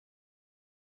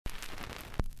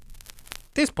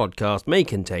This podcast may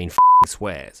contain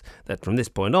swears that from this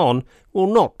point on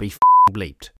will not be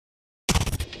bleeped.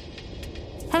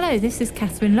 Hello, this is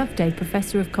Catherine Loveday,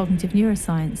 Professor of Cognitive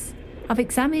Neuroscience. I've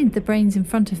examined the brains in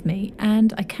front of me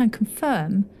and I can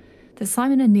confirm that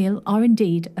Simon and Neil are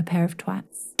indeed a pair of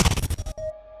twats.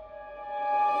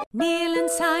 Neil and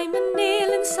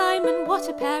Simon, what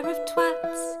a pair of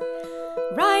twats.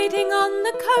 Riding on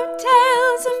the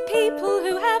coattails of people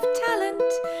who have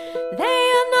talent. They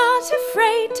are not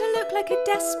afraid to look like a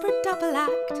desperate double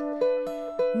act.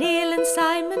 Neil and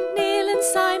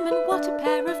Simon, what a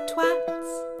pair of twats.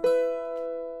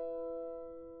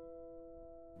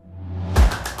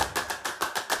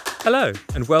 Hello,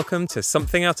 and welcome to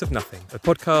Something Out of Nothing, a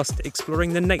podcast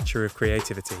exploring the nature of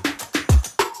creativity.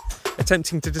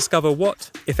 Attempting to discover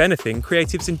what, if anything,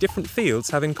 creatives in different fields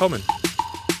have in common.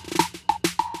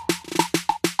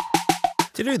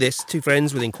 To do this, two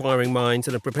friends with inquiring minds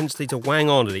and a propensity to wang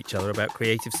on at each other about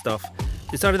creative stuff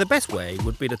decided the best way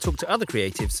would be to talk to other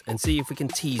creatives and see if we can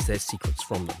tease their secrets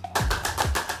from them.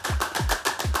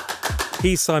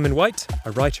 He's Simon White,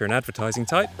 a writer and advertising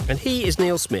type. And he is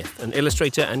Neil Smith, an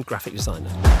illustrator and graphic designer.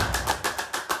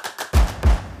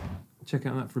 Check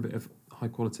out that for a bit of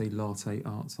high-quality latte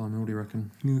art, Simon. What do you reckon?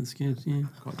 Yeah, that's good, yeah.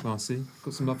 Quite classy.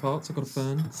 Got some love hearts. I've got a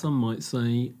fern. Some might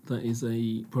say that is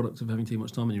a product of having too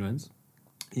much time on your hands.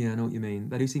 Yeah, I know what you mean.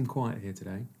 They do seem quiet here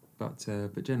today, but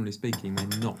generally speaking,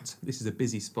 they're not. This is a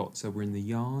busy spot, so we're in the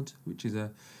Yard, which is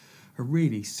a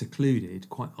really secluded,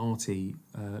 quite arty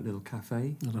little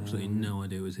cafe. I had absolutely no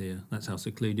idea it was here. That's how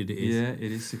secluded it is. Yeah, it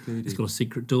is secluded. It's got a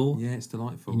secret door. Yeah, it's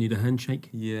delightful. You need a handshake.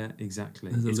 Yeah,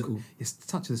 exactly. There's a little... It's a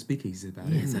touch of the speakeasy about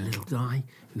it, There's isn't a there? little guy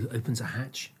who opens a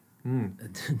hatch. Mm.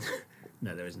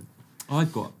 No, there isn't.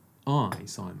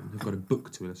 Simon, have got a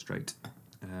book to illustrate.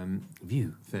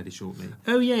 View fairly shortly.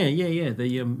 Oh yeah.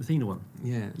 The Athena one.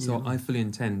 Yeah. So I fully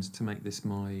intend to make this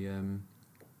my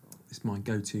my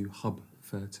go-to hub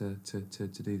to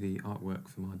do the artwork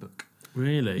for my book.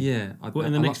 Really? Yeah. What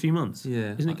in the next few months?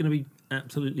 Yeah. Isn't it going to be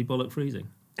absolutely bollock freezing?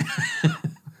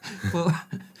 well,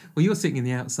 you're sitting in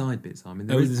the outside bit, Simon.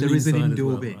 There is an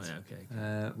indoor bit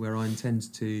where I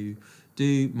intend to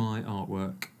do my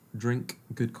artwork, drink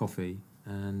good coffee,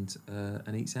 and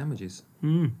eat sandwiches.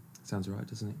 Sounds right,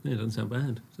 doesn't it? Yeah, it doesn't sound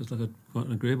bad. It's like quite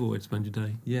an agreeable way to spend your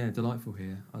day. Yeah, delightful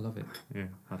here. I love it. Yeah,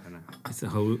 I don't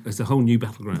know. It's a whole new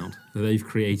battleground that they've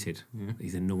created. Yeah.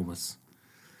 These enormous.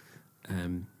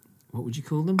 What would you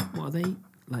call them? What are they?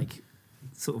 Like,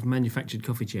 sort of manufactured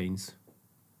coffee chains.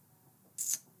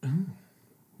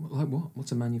 Like what?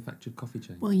 What's a manufactured coffee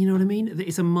chain? Well, you know what I mean?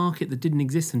 It's a market that didn't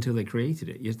exist until they created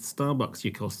it. Your Starbucks,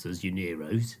 your Costas, your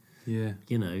Neros. Yeah.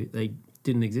 You know, they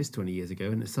didn't exist 20 years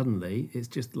ago, and suddenly it's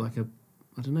just like I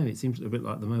don't know, it seems a bit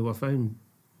like the mobile phone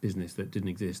business that didn't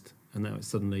exist, and now it's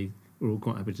suddenly, we're all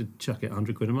quite happy to chuck it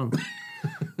 100 quid a month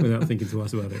without thinking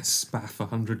twice about it. Spaff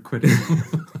 100 quid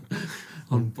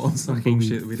on some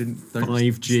bullshit that we don't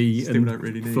 5G still and don't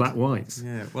really need. flat whites.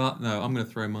 Yeah, well, no, I'm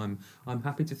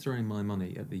happy to throw in my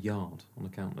money at the Yard on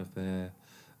account of their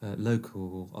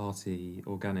local, arty,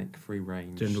 organic,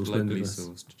 free-range, General locally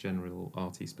splendidness. sourced, general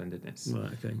arty splendidness.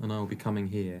 Right, okay. And I will be coming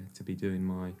here to be doing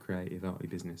my creative arty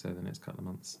business over the next couple of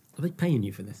months. Are they paying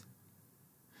you for this?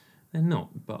 They're not,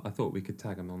 but I thought we could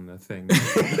tag them on the thing.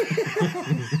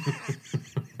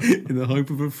 In the hope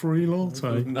of a free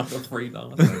latte. Another free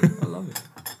latte. I love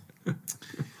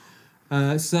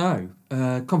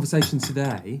it. Conversation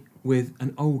today with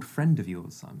an old friend of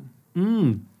yours, Simon.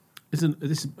 This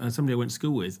is somebody I went to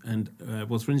school with and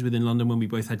was friends with in London when we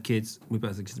both had kids. We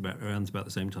both had kids around about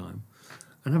the same time.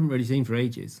 And haven't really seen for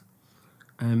ages.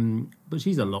 But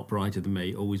she's a lot brighter than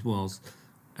me, always was.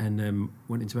 And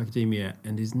went into academia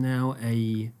and is now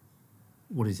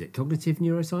what is it, cognitive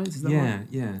neuroscience? Is that right?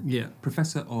 Yeah.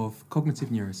 Professor of cognitive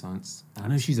neuroscience. I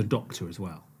know she's a doctor as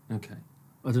well. Okay.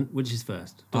 Which is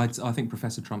first? I think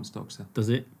Professor Trump's doctor. Does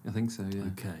it? I think so, yeah.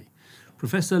 Okay.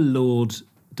 Professor Lord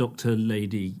Dr.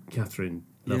 Lady Catherine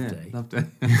Loveday. Yeah, Loveday.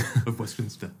 Of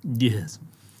Westminster. Yes.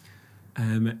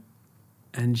 And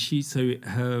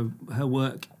her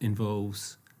work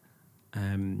involves,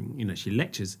 she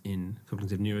lectures in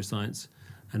cognitive neuroscience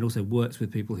and also works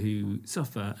with people who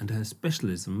suffer, and her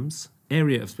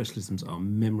area of specialisms are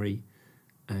memory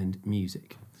and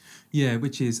music. Yeah,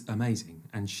 which is amazing.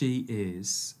 And she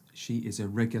is a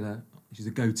regular, she's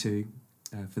a go-to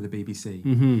for the BBC.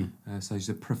 Mm-hmm. So she's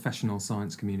a professional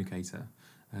science communicator.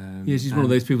 Yeah, she's one of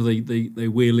those people they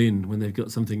wheel in when they've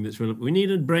got something that's relevant. We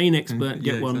need a brain expert.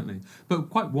 Get one. Exactly. But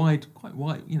quite wide.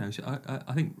 You know,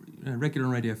 I think regular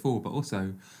on Radio 4, but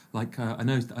also like I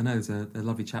know there's a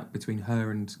lovely chat between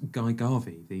her and Guy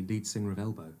Garvey, the lead singer of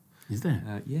Elbow. Is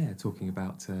there? Yeah, talking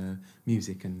about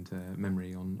music and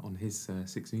memory on his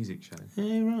Six Music show.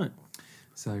 Yeah, right.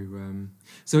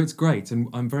 So it's great, and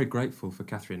I'm very grateful for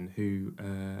Catherine, who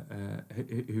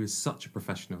is such a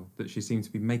professional that she seemed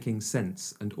to be making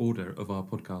sense and order of our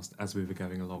podcast as we were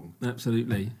going along.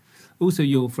 Absolutely. Also,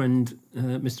 your friend,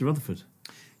 Mr. Rutherford.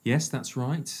 Yes, that's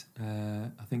right.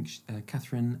 I think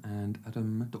Catherine and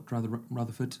Dr.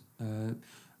 Rutherford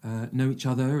know each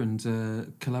other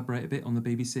and collaborate a bit on the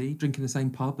BBC, drink in the same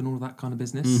pub and all of that kind of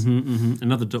business.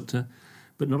 Another doctor,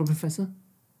 but not a professor?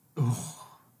 Oh,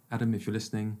 Adam, if you're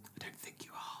listening, I don't think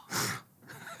you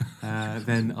are.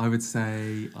 Then I would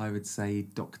say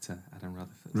Dr. Adam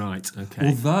Rutherford. Right, okay.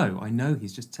 Although I know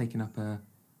he's just taken up a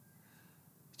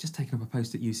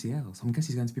post at UCL, so I guess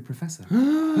he's going to be a professor.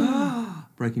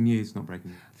 Breaking news, not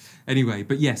breaking news. Anyway,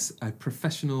 but yes, a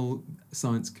professional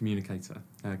science communicator,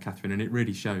 Catherine, and it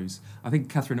really shows. I think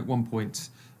Catherine at one point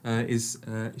she's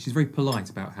very polite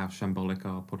about how shambolic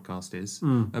our podcast is,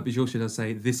 but she also does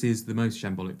say this is the most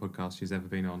shambolic podcast she's ever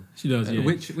been on. She does, yeah.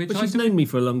 Which but she's known me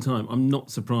for a long time. I'm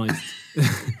not surprised.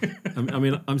 I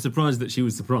mean, I'm surprised that she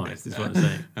was surprised, is what I'm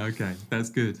saying. Okay, that's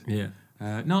good. Yeah.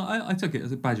 No, I took it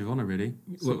as a badge of honour, really.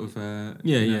 Sort of.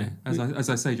 As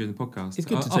I say during the podcast, it's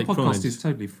good to our take podcast pride. is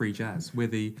totally free jazz.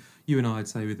 You and I, I'd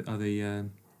say, with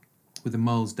the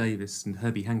Miles Davis and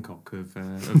Herbie Hancock of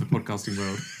the podcasting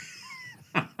world.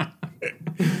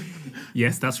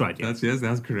 Yes, that's right. Yeah.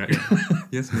 That's correct.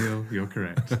 Yes, Neil, you're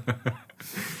correct.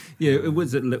 Yeah, it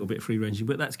was a little bit free-ranging,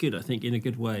 but that's good, I think, in a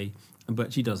good way.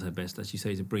 But she does her best, as you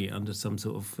say, to bring it under some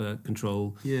sort of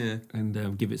control. Yeah,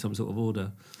 and give it some sort of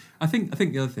order. I think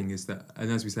the other thing is that,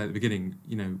 and as we said at the beginning,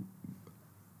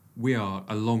 we are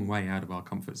a long way out of our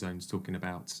comfort zones talking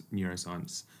about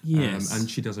neuroscience. Yes, and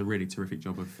she does a really terrific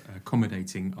job of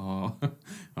accommodating our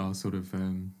sort of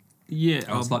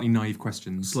our slightly naive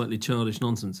questions, slightly childish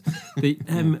nonsense. It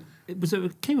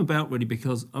came about really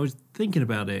because I was thinking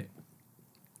about it,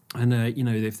 and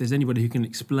if there's anybody who can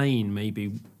explain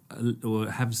maybe or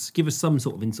give us some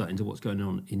sort of insight into what's going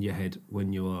on in your head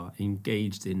when you are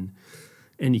engaged in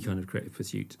any kind of creative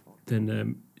pursuit,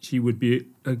 then she would be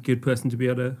a good person to be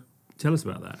able to tell us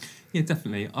about that. Yeah,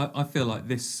 definitely. I feel like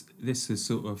this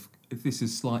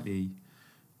is slightly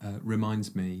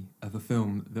reminds me of a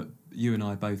film that you and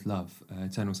I both love,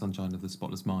 Eternal Sunshine of the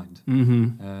Spotless Mind.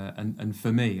 Mm-hmm. And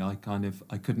for me, I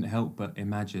couldn't help but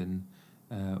imagine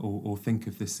or think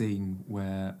of the scene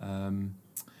where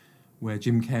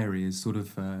Jim Carrey is sort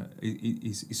of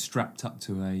is strapped up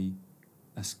to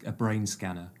a brain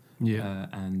scanner. Yeah.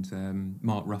 And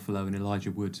Mark Ruffalo and Elijah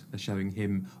Wood are showing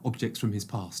him objects from his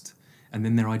past, and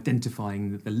then they're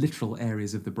identifying the literal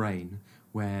areas of the brain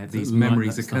where these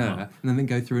memories occur, and then they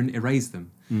go through and erase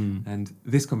them. And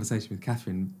this conversation with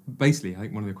Catherine, basically, I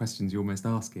think one of the questions you almost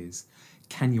ask is,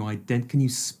 can you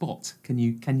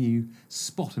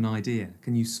spot an idea?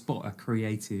 Can you spot a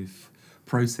creative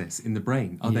process in the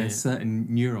brain? Are there certain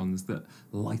neurons that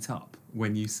light up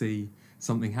when you see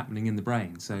something happening in the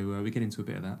brain? So we get into a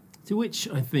bit of that. To which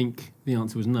I think the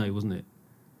answer was no, wasn't it?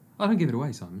 I don't give it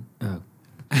away, Simon. Oh.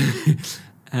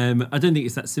 I don't think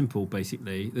it's that simple,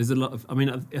 basically. There's a lot of... I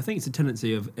think it's a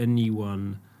tendency of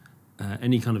anyone,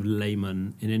 any kind of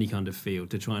layman in any kind of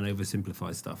field, to try and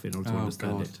oversimplify stuff in order to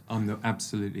understand it. I'm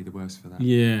absolutely the worst for that.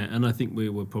 Yeah, and I think we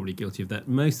were probably guilty of that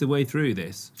most of the way through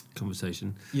this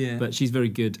conversation. Yeah. But she's very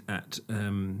good at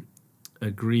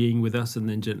agreeing with us and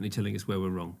then gently telling us where we're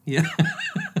wrong. Yeah.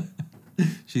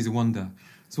 She's a wonder.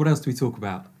 So what else do we talk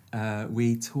about?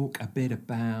 We talk a bit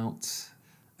about...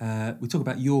 we talk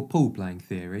about your pool playing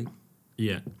theory.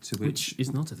 Yeah, which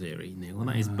is not a theory, Neil, and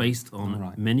that is based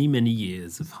on many, many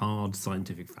years of hard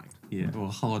scientific fact. Yeah, or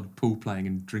hard pool playing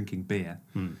and drinking beer.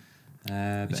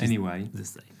 But anyway,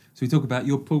 this day. So we talk about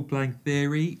your pool playing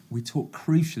theory. We talk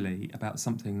crucially about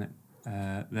something that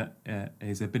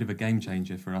is a bit of a game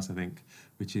changer for us, I think,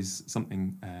 which is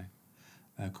something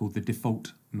called the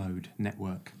default mode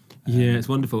network. Yeah, it's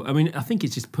wonderful. I think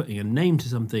it's just putting a name to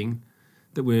something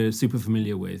that we're super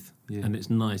familiar with, and it's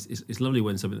nice. It's lovely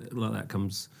when something like that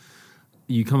comes.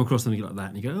 You come across something like that,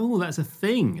 and you go, "Oh, that's a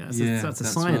thing. That's a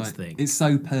science thing." It's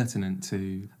so pertinent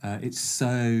to. It's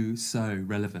so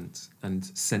relevant and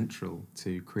central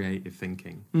to creative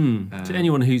thinking. To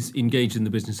anyone who's engaged in the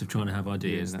business of trying to have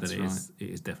ideas, it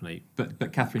is definitely.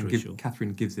 But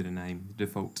Catherine gives it a name, the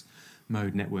default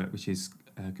mode network, which is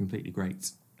completely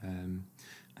great.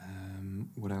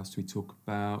 What else do we talk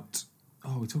about?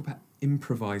 Oh, we talk about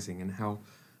improvising and how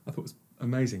I thought it was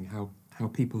amazing how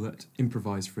people that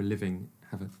improvise for a living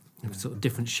have a sort of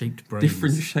different shaped brains.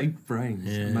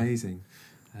 Yeah. Amazing.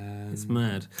 It's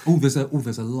mad. There's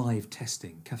a live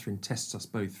testing. Catherine tests us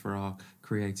both for our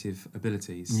creative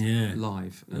abilities. Yeah,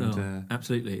 live. And,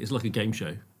 absolutely. It's like a game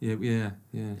show. Yeah.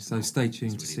 So stay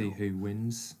tuned to see who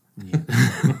wins.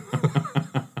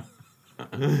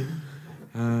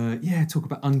 Yeah. Talk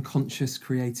about unconscious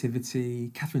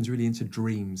creativity. Catherine's really into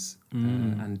dreams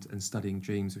and studying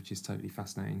dreams, which is totally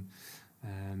fascinating.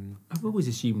 I've always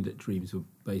assumed that dreams were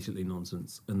basically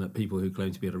nonsense, and that people who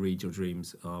claim to be able to read your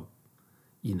dreams are,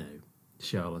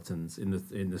 charlatans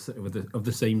of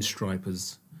the same stripe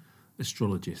as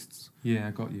astrologists. Yeah,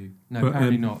 I got you. No,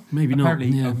 apparently not. Maybe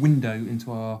apparently not. Yeah. A window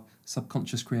into our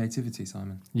subconscious creativity,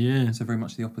 Simon. Yeah. So very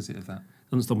much the opposite of that.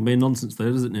 Doesn't stop being nonsense,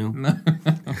 though, does it, Neil? No.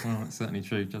 Well, that's certainly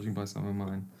true, judging by some of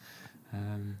mine.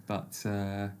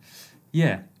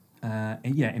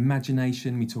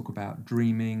 Imagination. We talk about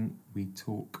dreaming. We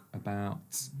talk about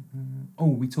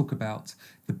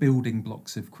the building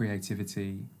blocks of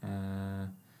creativity,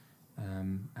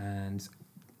 and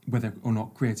whether or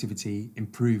not creativity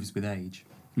improves with age.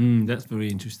 That's very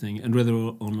interesting, and whether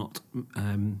or not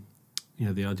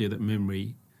the idea that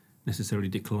memory necessarily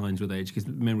declines with age, because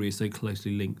memory is so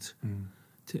closely linked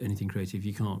to anything creative.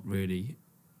 You can't really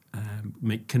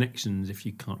make connections if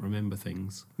you can't remember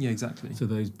things. Yeah, exactly. So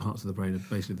those parts of the brain are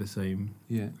basically the same.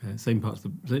 Yeah. Same parts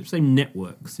of the same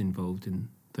networks involved in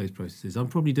those processes. I'm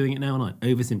probably doing it now, aren't I?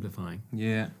 Oversimplifying.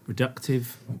 Yeah.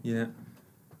 Reductive. Yeah.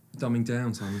 Dumbing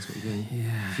down, Simon, that's what you're doing.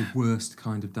 Yeah. The worst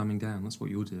kind of dumbing down. That's what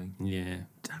you're doing. Yeah.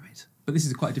 Damn it. But this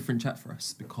is quite a different chat for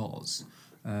us because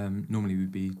normally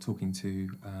we'd be talking to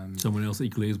someone else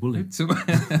equally as woolly. some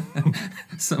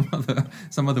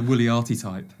other woolly arty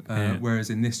type. Whereas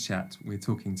in this chat we're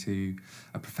talking to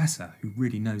a professor who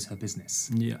really knows her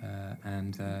business. Yeah.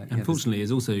 And fortunately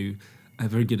is also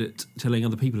very good at telling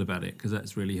other people about it, because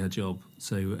that's really her job.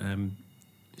 So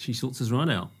she sorts us right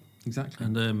out. Exactly.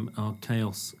 And our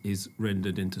chaos is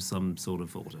rendered into some sort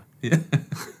of order. Yeah.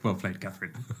 Well played,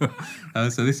 Catherine.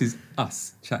 So this is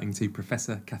us chatting to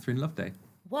Professor Catherine Loveday.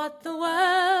 What the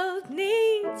world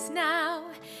needs now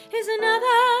is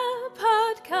another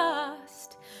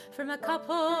podcast from a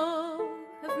couple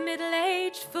of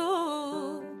middle-aged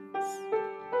fools.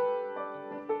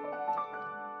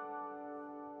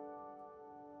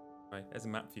 Right, there's a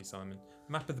map for you, Simon.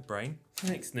 Map of the brain.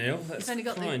 Thanks, Neil. You've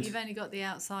only got the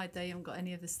outside there. You haven't got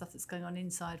any of the stuff that's going on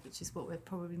inside, which is what we're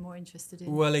probably more interested in.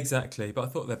 Well, exactly. But I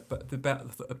thought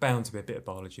that bound to be a bit of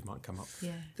biology might come up.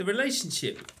 Yeah. The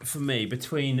relationship for me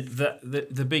between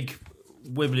the big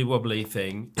wibbly wobbly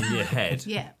thing in your head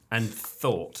and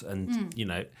thought, and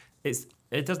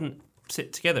it doesn't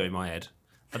sit together in my head.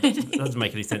 It doesn't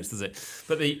make any sense, does it?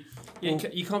 But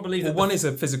you can't believe that. One is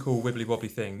a physical wibbly wobbly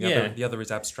thing. The other is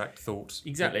abstract thought.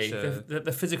 Exactly. Which,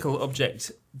 the physical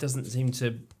object doesn't seem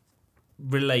to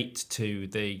relate to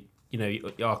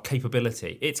our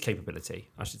capability. Its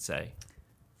capability, I should say.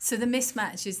 So the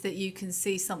mismatch is that you can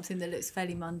see something that looks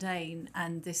fairly mundane,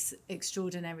 and this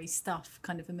extraordinary stuff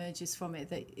kind of emerges from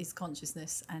it that is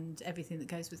consciousness and everything that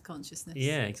goes with consciousness.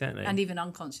 Yeah, exactly. And even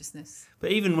unconsciousness. But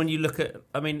even when you look at,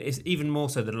 it's even more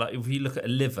so that, like, if you look at a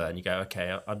liver and you go,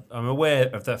 okay, I'm aware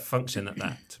of the function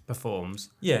that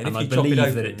performs. Yeah, and if I you believe chop it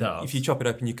open, that it does. If you chop it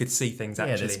open, you could see things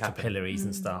actually there's happen. capillaries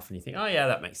and stuff, and you think, oh yeah,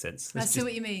 that makes sense. I see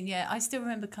what you mean. Yeah, I still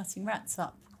remember cutting rats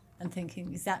up and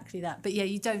thinking exactly that. But yeah,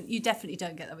 you definitely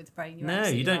don't get that with the brain. You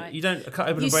don't. Right. You don't cut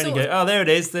open the brain and go, oh, there it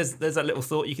is. There's that little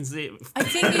thought. You can see it. I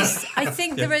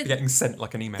think there are getting sent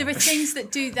like an email. There are things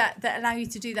that do that allow you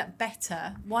to do that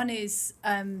better. One is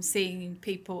seeing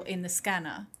people in the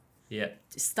scanner. Yeah.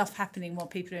 Stuff happening while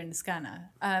people are in the scanner.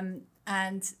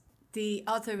 And the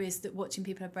other is that watching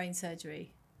people have brain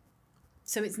surgery.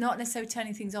 So it's not necessarily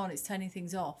turning things on, it's turning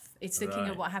things off. It's looking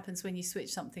at what happens when you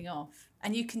switch something off.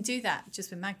 And you can do that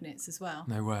just with magnets as well.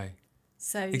 No way.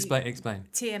 So Explain.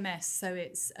 TMS, so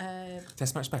it's...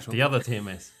 Test match special. The other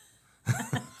TMS.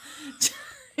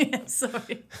 Yeah,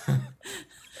 sorry.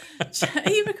 Are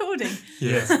you recording?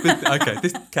 Yes.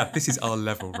 This is our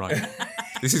level, right?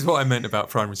 This is what I meant about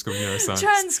primary school neuroscience.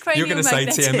 Transcranial You're going to say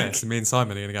magnetic. TMS, and me and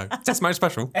Simon are going to go, test match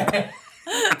special.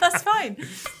 That's fine.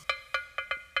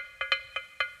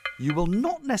 You will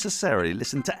not necessarily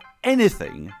listen to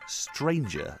anything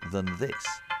stranger than this.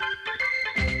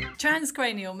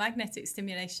 Transcranial magnetic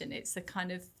stimulation. It's a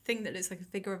kind of thing that looks like a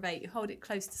figure of 8. You hold it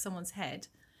close to someone's head,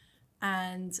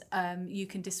 and you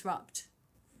can disrupt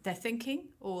their thinking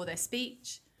or their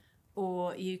speech,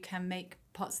 or you can make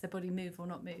parts of their body move or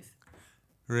not move.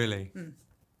 Really?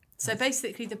 So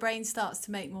basically the brain starts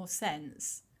to make more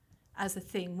sense as a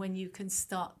thing when you can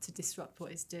start to disrupt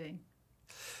what it's doing.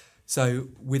 So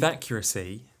with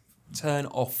accuracy, turn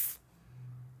off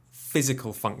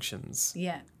physical functions.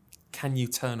 Yeah. can you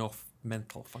turn off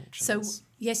mental functions? So,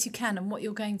 yes, you can. And what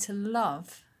you're going to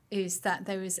love is that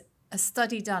there is a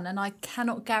study done, and I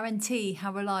cannot guarantee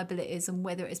how reliable it is and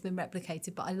whether it has been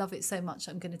replicated, but I love it so much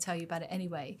I'm going to tell you about it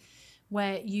anyway,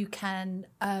 where you can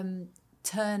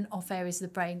turn off areas of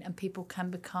the brain and people can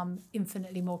become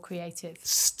infinitely more creative.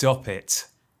 Stop it.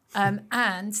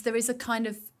 And there is a kind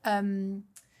of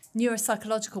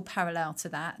neuropsychological parallel to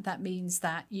that. That means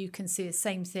that you can see the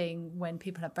same thing when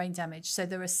people have brain damage. So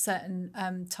there are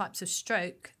certain types of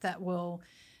stroke that will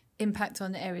impact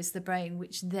on areas of the brain,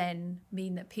 which then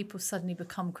mean that people suddenly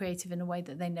become creative in a way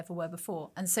that they never were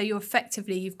before. And so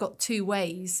you've got two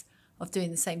ways of doing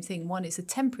the same thing. One is a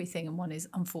temporary thing and one is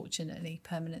unfortunately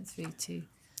permanent through to...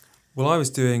 Well, I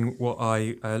was doing what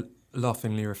I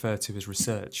laughingly refer to as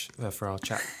research for our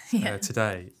chat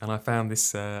today, and I found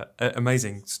this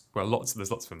amazing,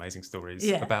 there's lots of amazing stories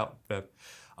about the...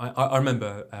 I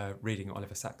remember reading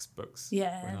Oliver Sacks books.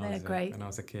 Yeah, they're great. When I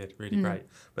was a kid, really great.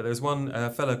 But there was one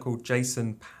fellow called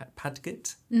Jason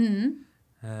Padgett,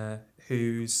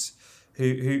 who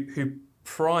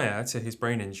prior to his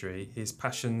brain injury, his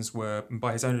passions were,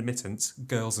 by his own admittance,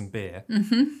 girls and beer.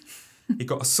 He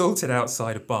got assaulted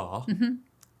outside a bar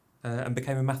and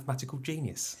became a mathematical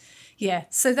genius. Yeah,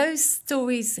 so those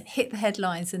stories hit the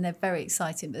headlines and they're very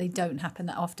exciting, but they don't happen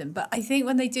that often. But I think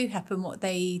when they do happen, what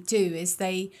they do is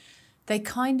they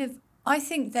kind of, I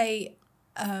think they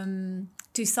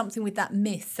do something with that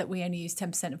myth that we only use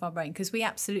 10% of our brain, because we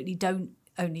absolutely don't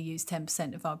only use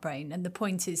 10% of our brain. And the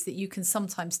point is that you can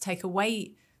sometimes take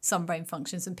away some brain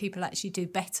functions and people actually do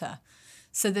better.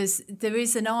 So there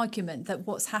is an argument that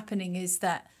what's happening is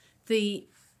that the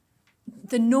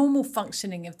normal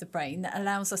functioning of the brain that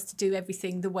allows us to do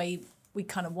everything the way we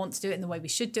kind of want to do it and the way we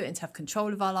should do it and to have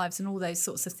control of our lives and all those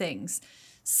sorts of things,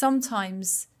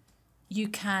 sometimes you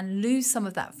can lose some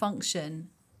of that function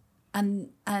and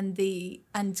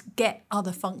get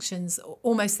other functions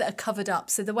almost that are covered up.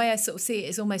 So the way I sort of see it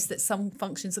is almost that some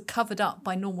functions are covered up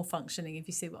by normal functioning, if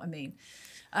you see what I mean.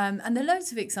 And there are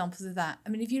loads of examples of that. I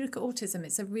mean, if you look at autism,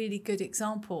 it's a really good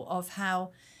example of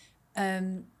how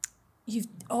you've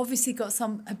obviously got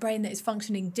a brain that is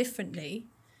functioning differently,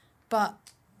 but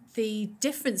the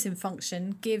difference in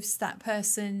function gives that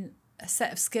person a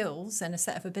set of skills and a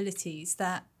set of abilities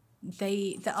that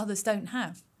others don't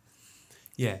have.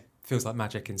 Yeah, feels like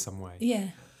magic in some way. Yeah.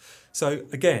 So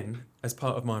again, as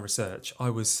part of my research,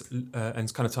 I was,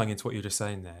 and kind of tying into what you were just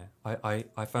saying there,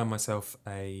 I found myself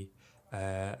a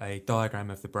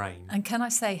diagram of the brain. And can I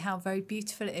say how very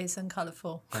beautiful it is and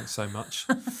colourful? Thanks so much.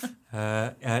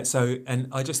 And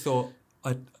I just thought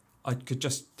I could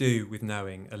just do with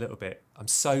knowing a little bit. I'm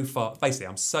so far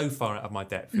out of my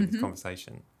depth in this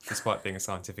conversation, despite being a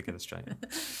scientific illustrator,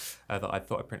 that I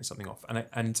thought I printed something off.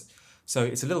 And so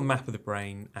it's a little map of the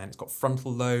brain, and it's got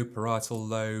frontal lobe, parietal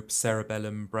lobe,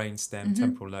 cerebellum, brainstem,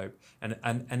 temporal lobe, and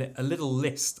a little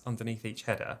list underneath each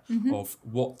header of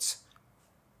what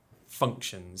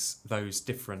functions those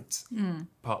different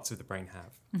parts of the brain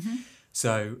have.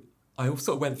 So I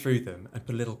sort of went through them and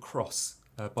put a little cross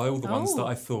by all the ones that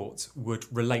I thought would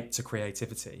relate to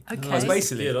creativity. Okay. I was going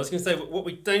to say, what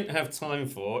we don't have time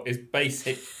for is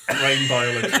basic brain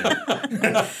biology.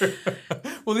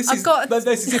 Well, this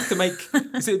is if to make...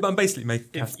 I'm basically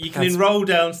making... You can enrol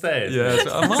downstairs.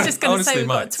 Yeah, I was just going to say we've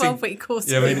got a 12-week course.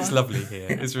 Yeah, I mean, it's lovely here.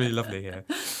 It's really lovely here.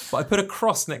 But I put a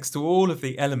cross next to all of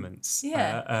the elements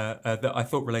that I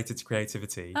thought related to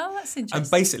creativity. Oh, that's interesting. And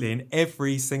basically in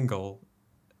every single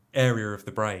area of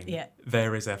the brain,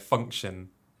 there is a function,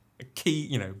 a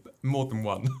key, more than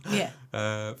one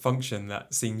function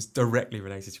that seems directly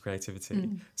related to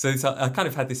creativity. So I kind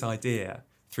of had this idea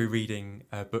through reading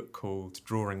a book called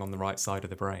Drawing on the Right Side of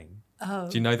the Brain. Oh.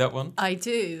 Do you know that one? I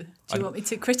do. Do you want me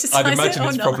to criticise it? I'd imagine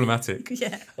it's problematic.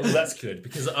 Yeah. Oh, well, that's good,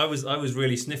 because I was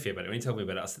really sniffy about it. When you told me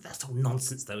about it, I said, that's all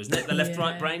nonsense though, isn't it? The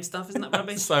left-right brain stuff, isn't that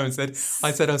rubbish? Simon said,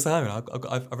 Simon,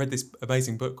 I read this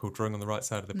amazing book called Drawing on the Right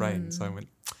Side of the Brain. So I went,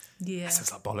 that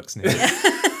sounds like bollocks, Nick.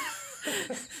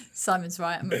 Simon's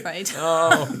right, I'm afraid.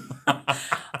 Oh.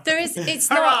 It's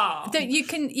not that you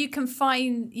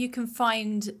can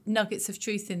find nuggets of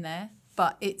truth in there,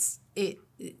 but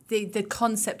the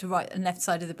concept of right and left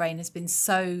side of the brain has been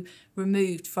so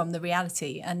removed from the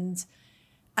reality, and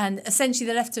essentially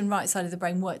the left and right side of the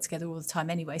brain work together all the time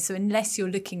anyway. So unless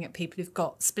you're looking at people who've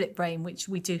got split brain, which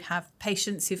we do have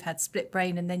patients who've had split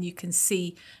brain, and then you can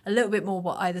see a little bit more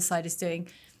what either side is doing.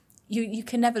 You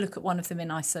can never look at one of them in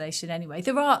isolation anyway.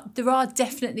 There are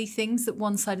definitely things that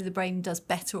one side of the brain does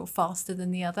better or faster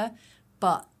than the other,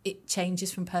 but it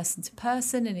changes from person to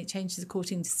person and it changes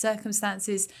according to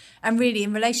circumstances. And really,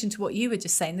 in relation to what you were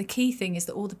just saying, the key thing is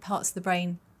that all the parts of the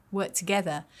brain work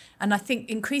together. And I think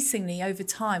increasingly over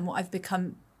time, what I've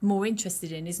become more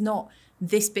interested in is not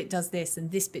this bit does this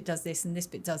and this bit does this and this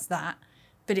bit does that,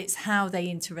 but it's how they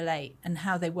interrelate and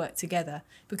how they work together,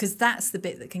 because that's the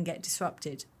bit that can get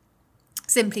disrupted.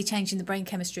 Simply changing the brain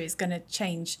chemistry is going to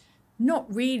change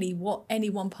not really what any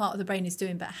one part of the brain is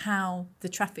doing, but how the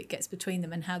traffic gets between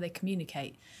them and how they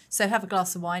communicate. So have a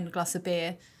glass of wine, a glass of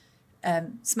beer,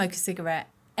 smoke a cigarette,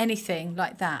 anything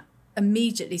like that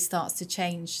immediately starts to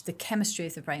change the chemistry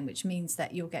of the brain, which means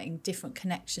that you're getting different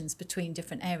connections between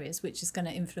different areas, which is going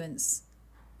to influence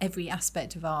every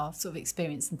aspect of our sort of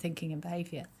experience and thinking and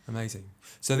behaviour. Amazing.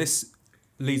 So this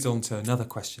leads on to another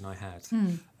question I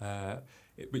had,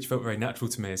 which felt very natural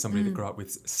to me as somebody that grew up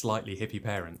with slightly hippie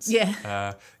parents.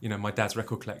 Yeah. My dad's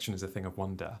record collection is a thing of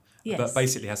wonder. Yes. But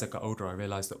basically, as I got older, I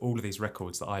realised that all of these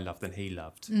records that I loved and he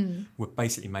loved were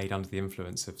basically made under the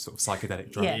influence of sort of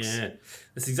psychedelic drugs. Yes. Yeah,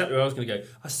 that's exactly where I was going to go.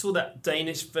 I saw that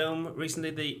Danish film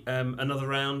recently, the Another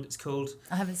Round, it's called.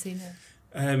 I haven't seen it.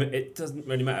 It doesn't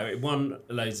really matter. It won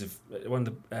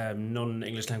the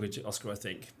non-English language Oscar, I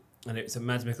think. And it's a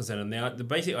Mads Mikkelsen, and the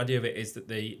basic idea of it is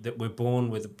that we're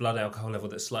born with a blood alcohol level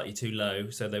that's slightly too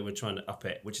low, so they were trying to up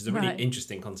it, which is a really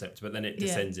interesting concept. But then it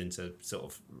descends into sort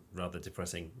of rather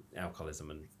depressing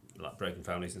alcoholism and like broken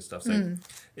families and stuff. So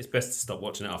it's best to stop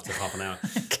watching it after half an hour.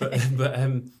 Okay. But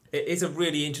it is a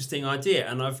really interesting idea,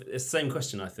 and it's the same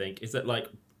question I think is that like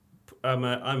I'm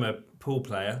a pool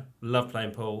player, love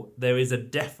playing pool. There is a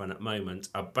definite moment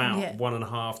about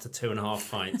 1.5 to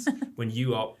 2.5 pints when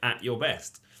you are at your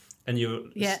best. And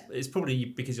it's probably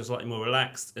because you're slightly more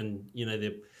relaxed, and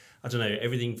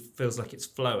everything feels like it's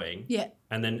flowing. Yeah.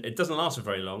 And then it doesn't last for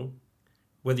very long.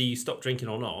 Whether you stop drinking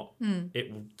or not,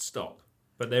 it will stop.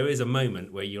 But there is a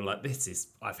moment where you're like,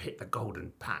 I've hit the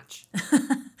golden patch.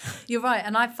 You're right,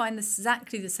 and I find this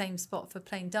exactly the same spot for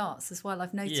playing darts as well.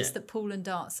 I've noticed that pool and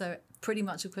darts are pretty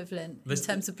much equivalent in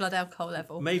terms of blood alcohol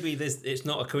level. Maybe it's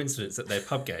not a coincidence that they're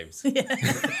pub games.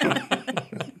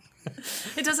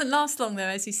 It doesn't last long though,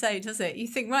 as you say, does it? You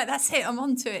think, right, that's it, I'm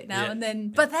onto it now, and then.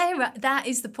 But that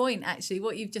is the point, actually.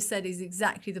 What you've just said is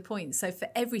exactly the point. So for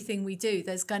everything we do,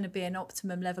 there's going to be an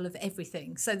optimum level of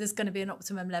everything. So there's going to be an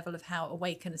optimum level of how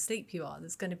awake and asleep you are.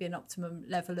 There's going to be an optimum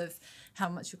level of how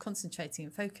much you're concentrating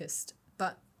and focused.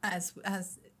 But as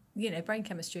brain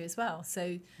chemistry as well.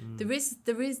 So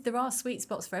there are sweet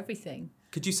spots for everything.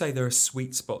 Could you say there are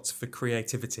sweet spots for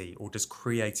creativity, or does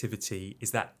creativity,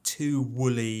 is that too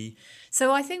woolly?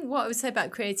 So I think what I would say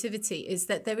about creativity is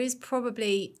that there is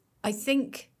probably, I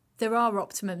think there are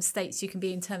optimum states you can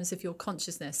be in terms of your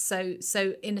consciousness.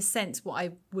 So in a sense, what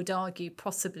I would argue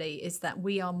possibly is that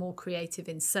we are more creative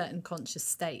in certain conscious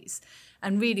states.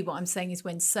 And really what I'm saying is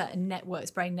when certain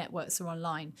networks, brain networks, are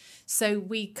online. So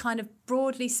we kind of,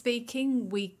 broadly speaking,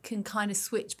 we can kind of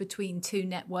switch between two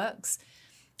networks.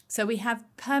 So we have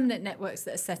permanent networks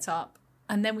that are set up,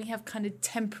 and then we have kind of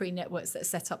temporary networks that are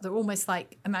set up. They're almost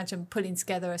like, imagine pulling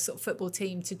together a sort of football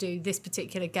team to do this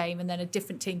particular game and then a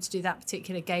different team to do that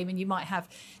particular game. And you might have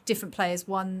different players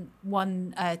one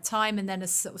time and then a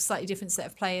sort of slightly different set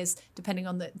of players depending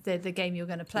on the game you're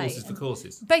going to play. Horses for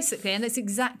courses. Basically, and it's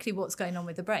exactly what's going on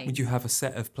with the brain. Would you have a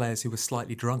set of players who were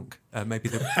slightly drunk? Maybe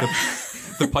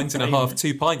the pint and a half,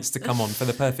 2 pints to come on for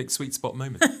the perfect sweet spot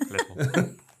moment.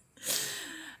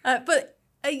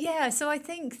 So I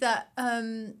think that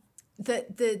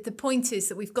the point is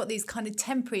that we've got these kind of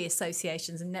temporary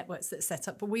associations and networks that are set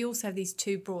up, but we also have these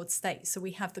two broad states. So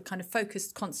we have the kind of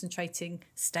focused, concentrating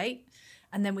state,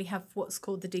 and then we have what's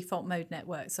called the default mode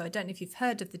network. So I don't know if you've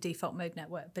heard of the default mode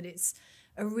network, but it's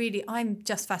I'm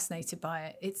just fascinated by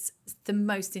it. It's the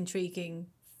most intriguing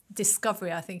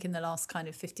discovery, I think, in the last kind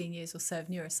of 15 years or so of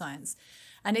neuroscience.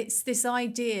 And it's this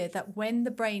idea that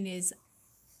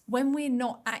when we're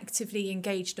not actively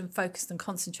engaged and focused and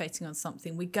concentrating on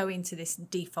something, we go into this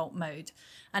default mode.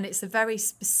 And it's a very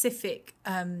specific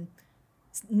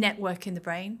network in the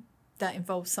brain that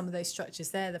involves some of those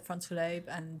structures there, the frontal lobe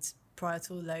and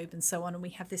parietal lobe and so on. And we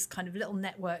have this kind of little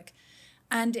network.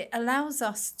 And it allows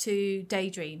us to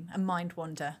daydream and mind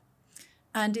wander.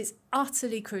 And it's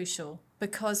utterly crucial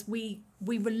because we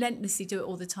relentlessly do it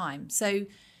all the time. So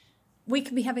we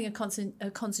can be having a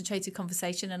concentrated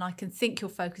conversation and I can think you're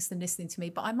focused and listening to me,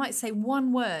 but I might say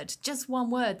just one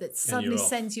word that suddenly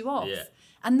sends you off. Yeah.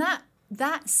 And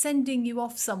that sending you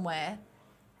off somewhere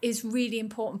is really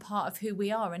important part of who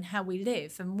we are and how we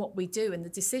live and what we do and the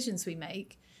decisions we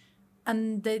make.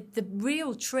 And the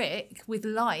real trick with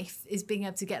life is being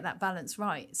able to get that balance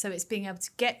right. So it's being able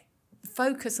to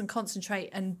focus and concentrate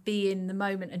and be in the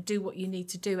moment and do what you need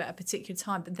to do at a particular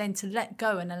time, but then to let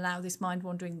go and allow this mind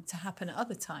wandering to happen at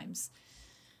other times.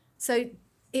 So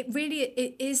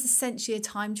it is essentially a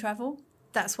time travel.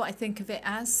 That's what I think of it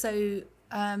as. So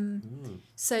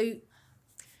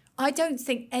I don't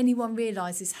think anyone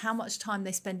realises how much time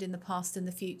they spend in the past and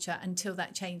the future until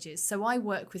that changes. So I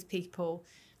work with people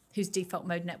whose default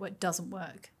mode network doesn't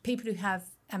work. People who have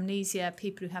amnesia,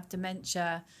 people who have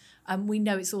dementia. We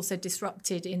know it's also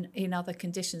disrupted in other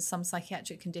conditions, some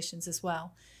psychiatric conditions as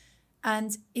well.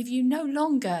 And if you no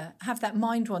longer have that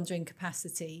mind-wandering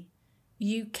capacity,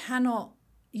 you can't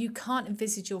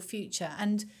envisage your future.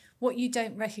 And what you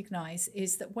don't recognise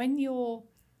is that when you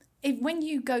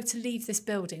go to leave this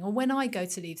building, or when I go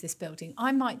to leave this building,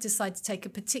 I might decide to take a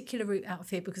particular route out of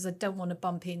here because I don't want to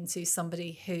bump into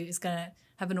somebody who is going to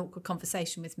have an awkward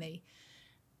conversation with me.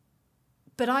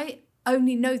 But I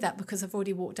only know that because I've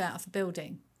already walked out of the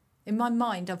building. In my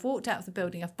mind, I've walked out of the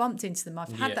building, I've bumped into them,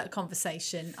 I've had that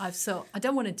conversation, I've thought, I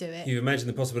don't want to do it. You imagine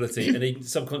the possibility, and then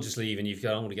subconsciously even you've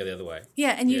gone, I want to go the other way.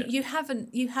 Yeah, and you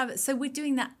haven't. So we're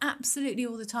doing that absolutely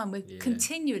all the time. We're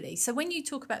continually. So when you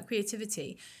talk about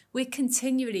creativity, we're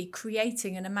continually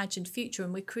creating an imagined future,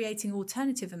 and we're creating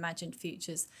alternative imagined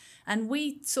futures. And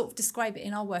we sort of describe it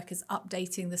in our work as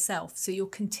updating the self. So you're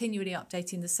continually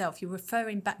updating the self. You're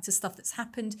referring back to stuff that's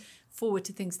happened, forward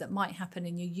to things that might happen,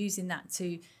 and you're using that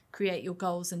to create your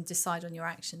goals and decide on your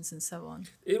actions and so on.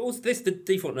 The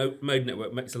default mode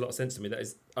network makes a lot of sense to me.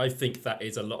 I think that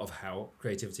is a lot of how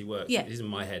creativity works. Yeah. It is in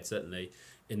my head, certainly,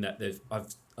 in that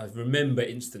I remember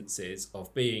instances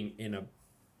of being in a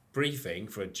briefing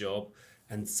for a job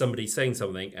and somebody saying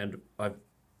something, and I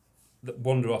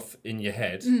wander off in your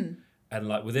head, and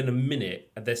like within a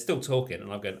minute, and they're still talking, and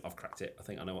I'm going, I've cracked it. I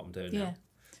think I know what I'm doing now.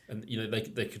 And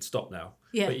they could stop now.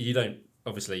 Yeah. But you don't.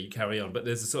 Obviously, you carry on, but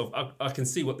there's a sort of I can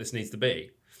see what this needs to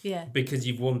be. Yeah. Because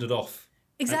you've wandered off.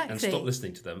 Exactly. And stopped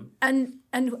listening to them. And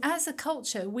as a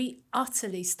culture, we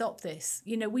utterly stop this.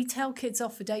 We tell kids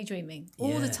off for daydreaming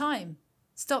all the time.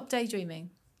 Stop daydreaming.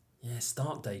 Yeah,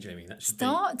 start daydreaming. That should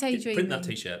start daydreaming. Print that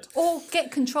T-shirt. Or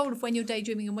get control of when you're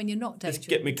daydreaming and when you're not daydreaming. Just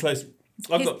get me close.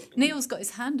 Neil's got his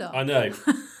hand up. I know.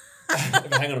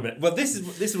 Hang on a minute. Well, this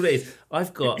is what it is. I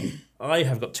have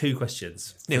got two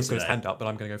questions. Neil's got his hand up, but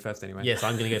I'm going to go first anyway. Yes,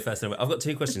 I'm going to go first anyway. I've got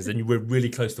two questions, and you were really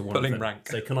close to one Pulling of them. rank.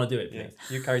 So can I do it, please?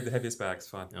 Yeah. You carried the heaviest bags,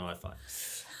 fine. All right, fine.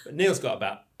 But Neil's got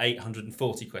about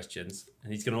 840 questions,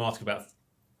 and he's going to ask about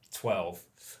 12.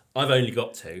 I've only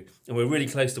got 2, and we're really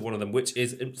close to one of them, which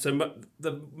is... So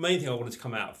the main thing I wanted to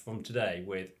come out from today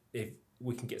with, if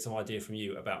we can get some idea from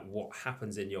you about what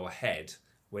happens in your head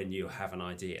when you have an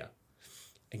idea.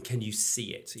 And can you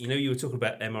see it? You were talking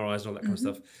about MRIs and all that kind of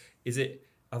stuff.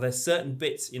 Are there certain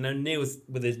bits, Neil's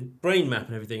with his brain map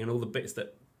and everything, and all the bits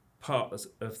that parts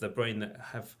of the brain that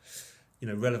have,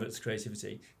 relevance to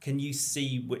creativity. Can you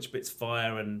see which bits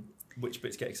fire and which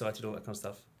bits get excited, all that kind of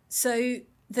stuff? So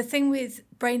the thing with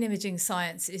brain imaging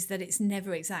science is that it's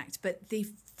never exact, but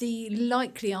the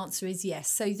likely answer is yes.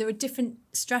 So there are different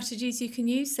strategies you can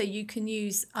use. So you can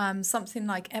use something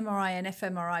like MRI and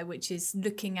fMRI, which is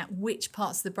looking at which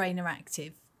parts of the brain are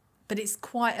active. But it's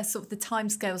quite a sort of, the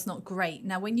timescale's not great.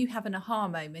 Now, when you have an aha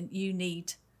moment, you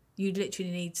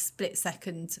literally need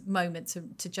split-second moment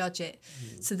to judge it.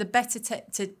 So the better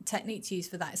technique to use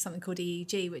for that is something called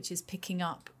EEG, which is picking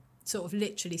up sort of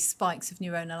literally spikes of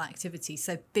neuronal activity,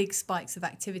 so big spikes of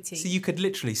activity. So you could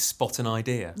literally spot an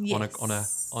idea on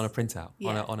a printout,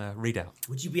 on a readout.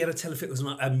 Would you be able to tell if it was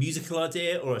a musical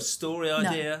idea or a story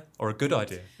idea? Or a good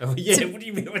idea? Oh, yeah, what do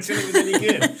you mean? What do you think was any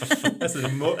good? That's a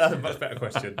much better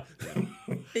question.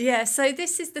 Yeah, so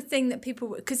this is the thing that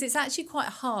people... Because it's actually quite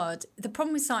hard. The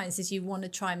problem with science is you want to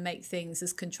try and make things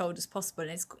as controlled as possible,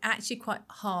 and it's actually quite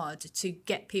hard to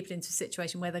get people into a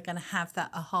situation where they're going to have that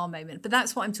aha moment. But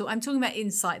that's what I'm talking about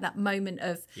insight, that moment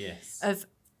of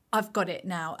I've got it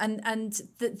now. And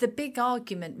the big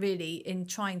argument really in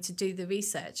trying to do the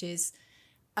research is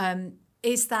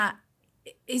that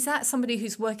somebody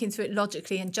who's working through it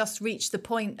logically and just reached the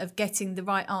point of getting the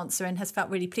right answer and has felt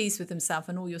really pleased with himself,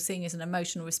 and all you're seeing is an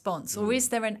emotional response? Or is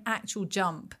there an actual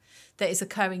jump that is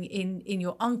occurring in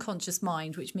your unconscious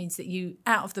mind, which means that you,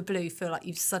 out of the blue, feel like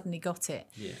you've suddenly got it?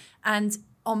 Yeah. And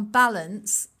on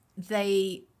balance,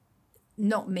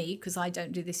 not me, because I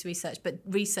don't do this research, but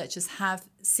researchers have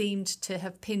seemed to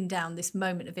have pinned down this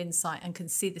moment of insight and can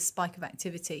see the spike of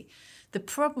activity. The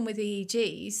problem with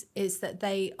EEGs is that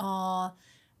they are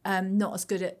not as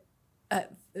good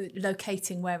at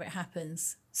locating where it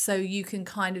happens. So you can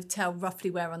kind of tell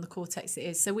roughly where on the cortex it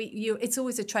is. So it's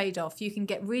always a trade-off. You can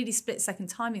get really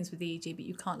split-second timings with EEG, but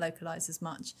you can't localise as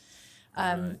much.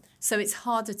 So it's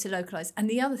harder to localize. And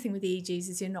the other thing with the EEGs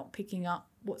is you're not picking up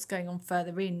what's going on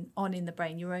further in the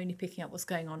brain. You're only picking up what's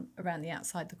going on around the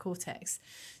outside the cortex.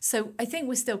 So I think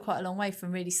we're still quite a long way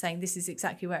from really saying this is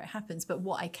exactly where it happens. But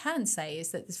what I can say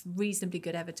is that there's reasonably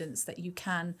good evidence that you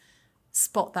can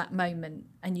spot that moment,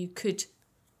 and you could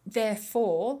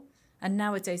therefore, and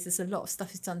nowadays there's a lot of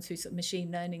stuff is done through sort of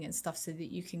machine learning and stuff so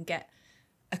that you can get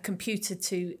a computer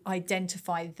to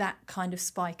identify that kind of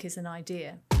spike as an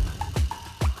idea.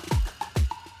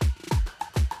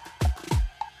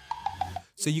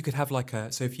 So you could have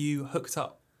so if you hooked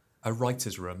up a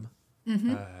writer's room,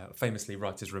 famously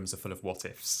writers' rooms are full of what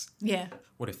ifs. Yeah.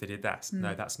 What if they did that?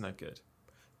 No, that's no good.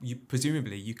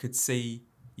 Presumably you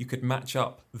could match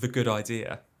up the good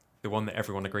idea, the one that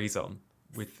everyone agrees on,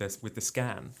 with the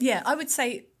scan. Yeah, I would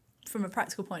say from a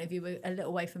practical point of view, we're a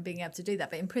little way from being able to do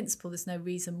that. But in principle, there's no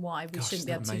reason why we shouldn't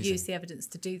be able to use the evidence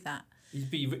to do that.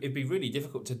 It'd be really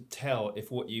difficult to tell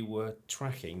if what you were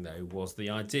tracking, though, was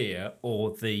the idea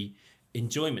or the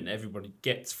enjoyment everybody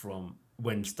gets from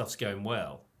when stuff's going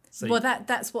well. So well,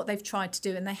 that's what they've tried to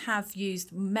do, and they have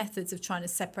used methods of trying to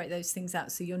separate those things out,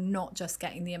 so you're not just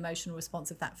getting the emotional response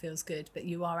of that feels good, but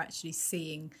you are actually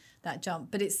seeing that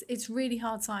jump. But it's really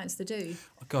hard science to do.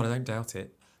 Oh God, I don't doubt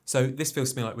it. So this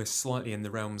feels to me like we're slightly in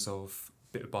the realms of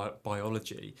a bit of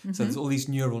biology. So there's all these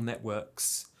neural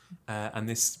networks. And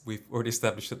this, we've already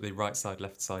established that the right side,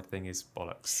 left side thing is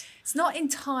bollocks. It's not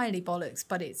entirely bollocks,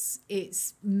 but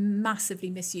it's massively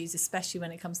misused, especially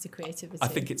when it comes to creativity. I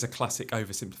think it's a classic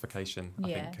oversimplification.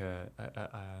 Yeah.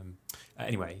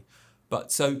 Anyway,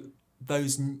 but so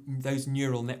those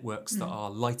neural networks that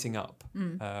are lighting up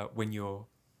when you're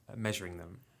measuring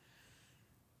them,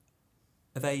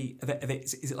 are they?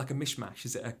 Is it like a mishmash?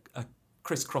 Is it a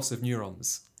crisscross of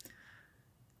neurons?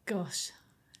 Gosh.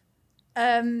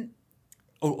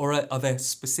 Or are there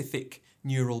specific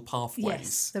neural pathways?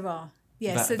 Yes, there are.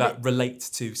 Yeah, that relate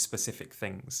to specific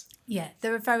things. Yeah,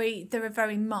 there are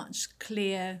very much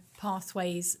clear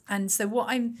pathways, and so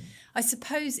I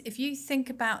suppose if you think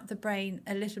about the brain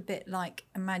a little bit like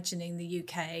imagining the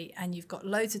UK, and you've got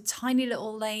loads of tiny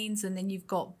little lanes, and then you've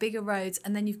got bigger roads,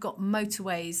 and then you've got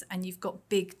motorways, and you've got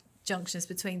big junctions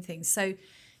between things. So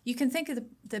you can think of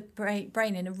the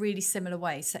brain in a really similar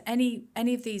way. So any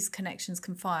of these connections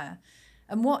can fire.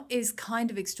 And what is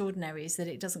kind of extraordinary is that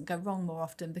it doesn't go wrong more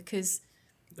often, because...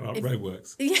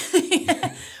 roadworks.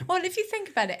 Yeah. Well, if you think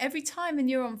about it, every time a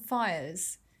neuron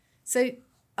fires... So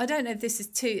I don't know if this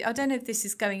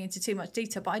is going into too much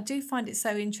detail, but I do find it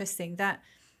so interesting that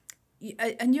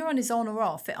a neuron is on or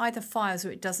off. It either fires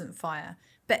or it doesn't fire.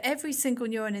 But every single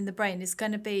neuron in the brain is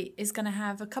going to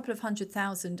have a couple of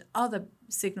 100,000 other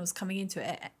signals coming into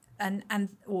it, and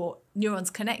or neurons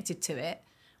connected to it,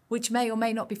 which may or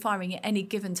may not be firing at any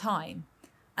given time.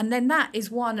 And then that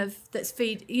is one of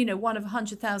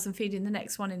 100,000 feeding the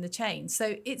next one in the chain.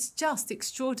 So it's just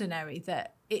extraordinary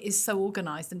that it is so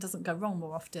organised and doesn't go wrong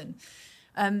more often.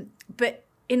 But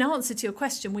in answer to your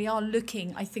question, we are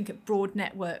looking, I think, at broad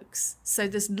networks. So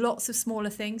there's lots of smaller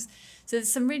things. So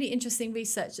there's some really interesting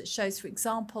research that shows, for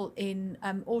example, in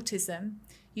autism,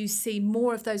 you see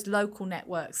more of those local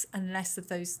networks and less of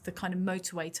the kind of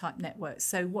motorway type networks.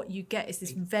 So what you get is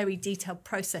this very detailed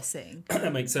processing.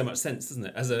 That makes so much sense, doesn't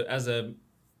it? As a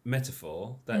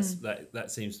metaphor, that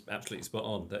seems absolutely spot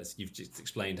on. You've just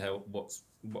explained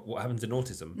what happens in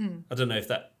autism. I don't know if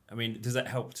does that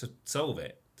help to solve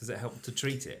it? Does it help to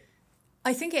treat it?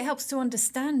 I think it helps to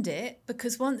understand it,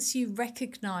 because once you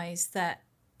recognise that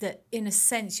in a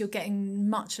sense you're getting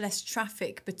much less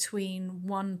traffic between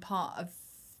one part of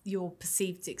your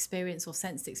perceived experience or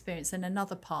sensed experience and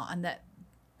another part,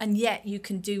 and yet you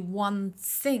can do one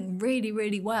thing really,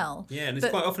 really well. Yeah, and it's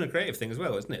quite often a creative thing as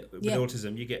well, isn't it? With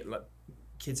autism, you get like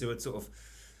kids who are sort of,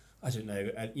 I don't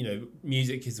know,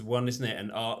 music is one, isn't it,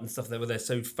 and art and stuff. They're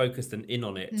so focused and in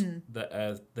on it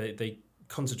that they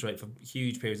concentrate for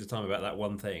huge periods of time about that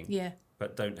one thing. Yeah.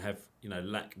 But don't have,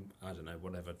 lack, I don't know,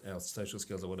 whatever else, social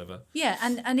skills or whatever. Yeah,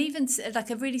 and even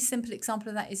like a really simple example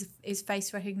of that is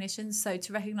face recognition. So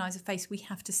to recognise a face, we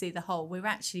have to see the whole. We're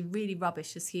actually really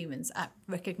rubbish as humans at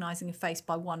recognising a face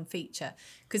by one feature,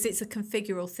 because it's a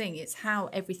configural thing. It's how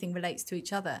everything relates to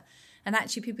each other. And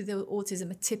actually people with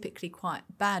autism are typically quite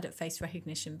bad at face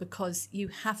recognition, because you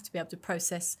have to be able to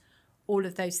process all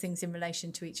of those things in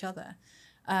relation to each other.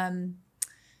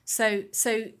 So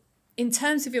in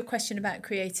terms of your question about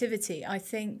creativity, I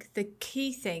think the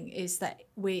key thing is that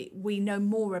we know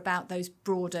more about those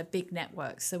broader big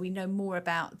networks. So we know more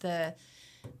about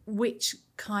which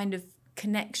kind of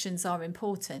connections are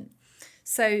important.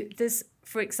 So there's,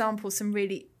 for example, some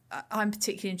really, I'm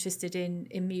particularly interested in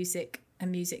music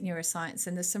and music neuroscience,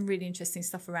 and there's some really interesting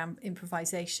stuff around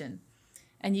improvisation.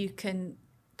 And you can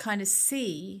kind of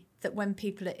see that when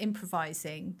people are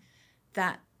improvising,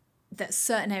 that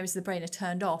certain areas of the brain are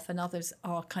turned off and others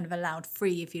are kind of allowed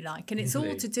free, if you like. And it's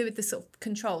all to do with the sort of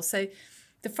control. So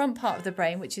the front part of the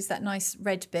brain, which is that nice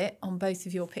red bit on both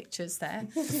of your pictures there.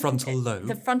 The frontal lobe.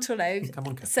 The frontal lobe. Come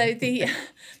on, Catherine. So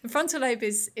the frontal lobe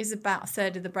is about a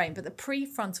third of the brain, but the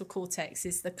prefrontal cortex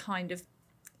is the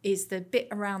bit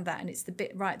around that, and it's the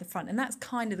bit right at the front. And that's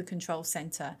kind of the control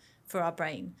center for our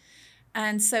brain.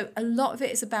 And so a lot of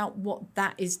it is about what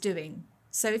that is doing.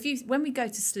 So when we go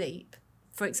to sleep,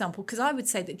 for example, because I would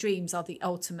say that dreams are the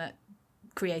ultimate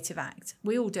creative act.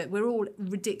 We all do it. We're all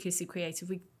ridiculously creative.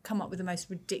 We come up with the most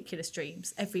ridiculous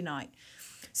dreams every night.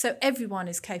 So everyone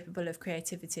is capable of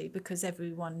creativity because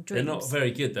everyone dreams. They're not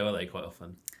very good though, are they, quite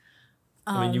often?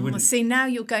 I mean, you wouldn't... See, now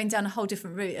you're going down a whole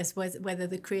different route as whether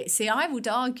the See, I would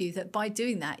argue that by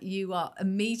doing that, you are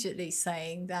immediately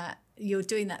saying that you're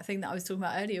doing that thing that I was talking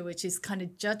about earlier, which is kind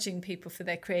of judging people for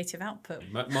their creative output.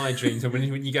 My dreams, and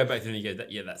when you go back to them and you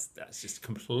go, that's just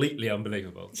completely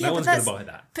unbelievable. Yeah, no one's going to buy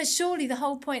that. But surely the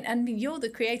whole point, I mean, you're the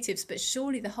creatives, but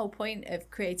surely the whole point of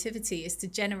creativity is to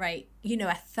generate,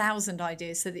 1,000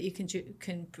 ideas so that you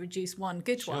can produce one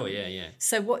good one. Sure, yeah.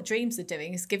 So what dreams are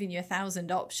doing is giving you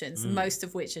 1,000 options, most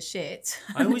of which are shit.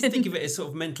 I always think of it as sort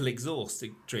of mental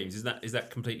exhausting dreams. Is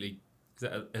that completely...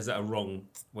 Is that a wrong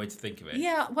way to think of it?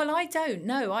 Yeah, well, I don't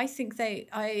know. I think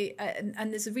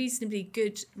and there's a reasonably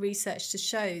good research to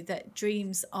show that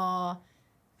dreams have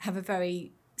a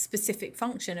very specific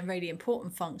function, a really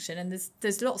important function, and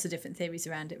there's lots of different theories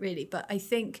around it, really. But I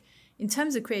think in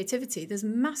terms of creativity, there's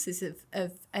masses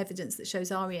of evidence that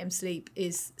shows REM sleep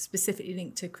is specifically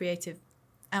linked to creative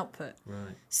output.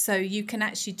 Right. So you can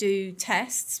actually do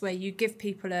tests where you give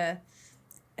people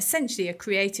essentially a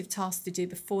creative task to do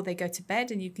before they go to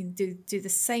bed, and you can do the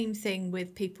same thing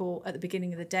with people at the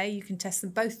beginning of the day. You can test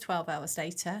them both 12 hours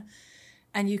later,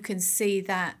 and you can see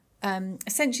that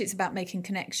essentially it's about making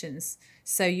connections.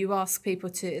 So you ask people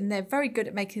and they're very good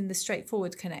at making the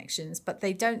straightforward connections, but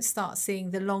they don't start seeing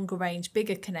the longer range,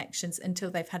 bigger connections until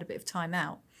they've had a bit of time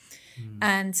out.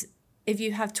 And if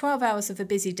you have 12 hours of a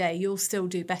busy day, you'll still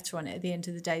do better on it at the end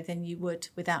of the day than you would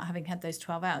without having had those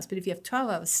 12 hours. But if you have 12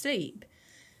 hours sleep,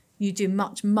 you do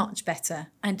much, much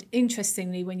better. And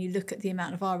interestingly, when you look at the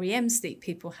amount of REM sleep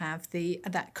people have,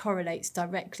 that correlates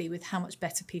directly with how much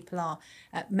better people are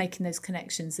at making those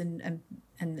connections. And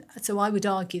so I would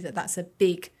argue that that's a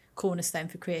big cornerstone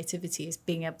for creativity, is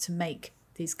being able to make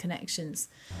these connections.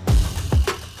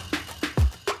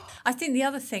 I think the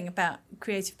other thing about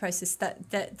creative process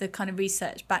that the kind of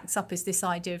research backs up is this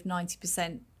idea of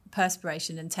 90%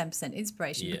 perspiration and 10%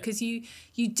 inspiration, because you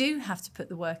do have to put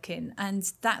the work in, and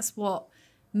that's what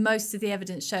most of the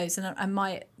evidence shows. And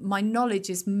my knowledge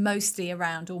is mostly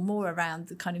around, or more around,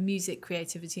 the kind of music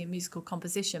creativity and musical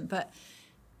composition, but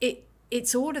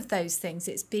it's all of those things.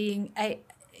 It's being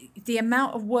the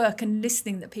amount of work and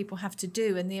listening that people have to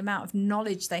do, and the amount of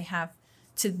knowledge they have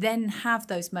to then have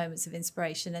those moments of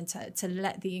inspiration and to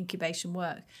let the incubation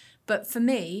work. But for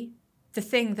me, the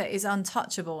thing that is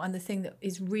untouchable and the thing that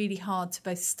is really hard to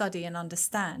both study and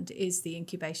understand is the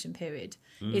incubation period.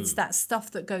 It's that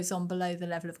stuff that goes on below the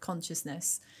level of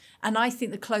consciousness. And I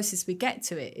think the closest we get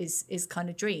to it is kind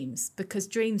of dreams, because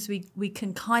dreams, we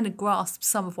can kind of grasp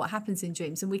some of what happens in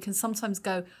dreams, and we can sometimes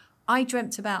go, I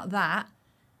dreamt about that.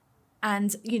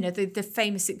 And, the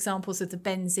famous examples of the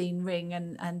benzene ring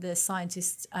and the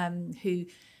scientists who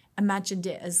imagined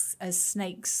it as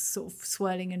snakes sort of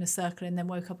swirling in a circle, and then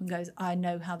woke up and goes, I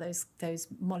know how those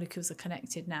molecules are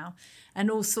connected now,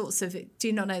 and all sorts of it. Do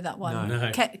you not know that one?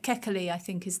 No. Kekulé, I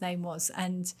think his name was,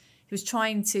 and he was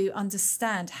trying to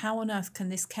understand how on earth can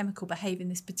this chemical behave in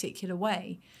this particular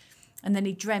way. And then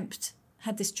he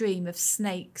had this dream of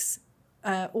snakes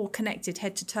all connected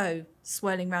head to toe,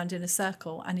 swirling around in a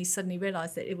circle, and he suddenly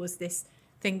realised that it was this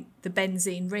thing, the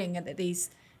benzene ring, and that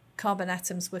these carbon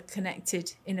atoms were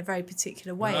connected in a very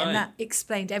particular way. Right. And that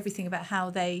explained everything about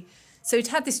how so he'd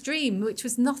had this dream which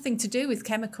was nothing to do with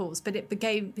chemicals, but it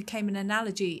became an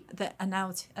analogy that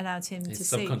allowed him to see. His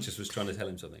subconscious was trying to tell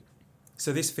him something.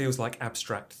 So this feels like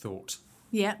abstract thought.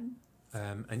 Yeah.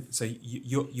 And so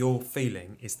your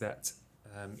feeling is that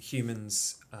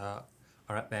humans are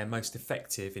at their most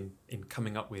effective in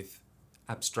coming up with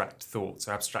abstract thoughts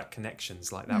or abstract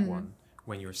connections like that one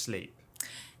when you're asleep.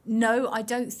 No, I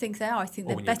don't think they are. I think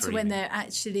they're better when dreaming. they're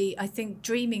actually... I think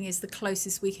dreaming is the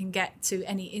closest we can get to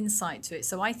any insight to it.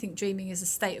 So I think dreaming is a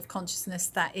state of consciousness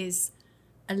that is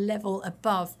a level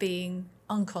above being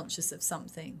unconscious of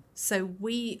something. So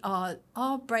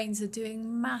our brains are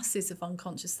doing masses of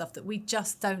unconscious stuff that we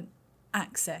just don't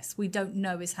access, we don't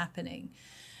know is happening.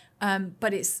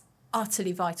 But it's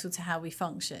utterly vital to how we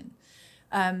function.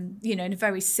 In a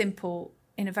very simple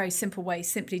way,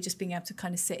 simply just being able to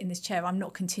kind of sit in this chair. I'm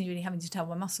not continually having to tell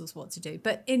my muscles what to do.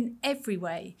 But in every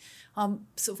way,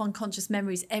 sort of unconscious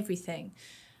memory is everything.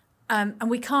 And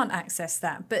we can't access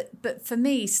that. But for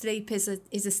me, sleep is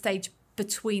a stage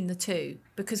between the two,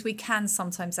 because we can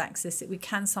sometimes access it, we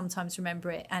can sometimes remember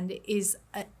it, and it is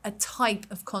a type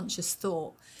of conscious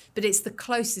thought. But it's the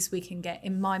closest we can get,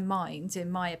 in my mind, in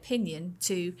my opinion,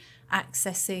 to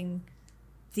accessing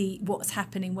what's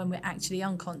happening when we're actually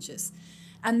unconscious.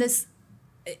 And there's,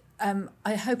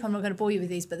 I hope I'm not going to bore you with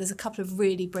these, but there's a couple of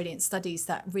really brilliant studies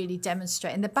that really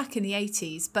demonstrate, and they're back in the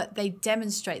 80s, but they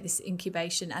demonstrate this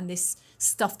incubation and this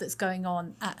stuff that's going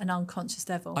on at an unconscious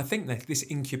level. I think that this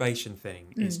incubation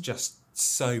thing is just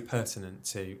so pertinent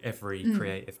to every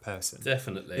creative person.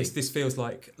 Definitely. This feels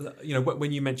like,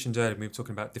 when you mentioned earlier, we were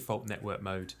talking about default network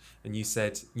mode, and you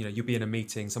said, you'll be in a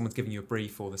meeting, someone's giving you a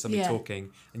brief, or there's somebody talking,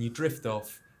 and you drift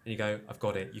off, and you go, I've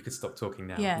got it, you could stop talking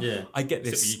now. Yeah. I get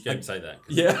this. Except you don't say that.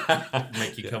 Yeah.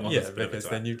 Make you come on. Yeah, because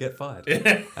then you get fired.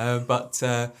 But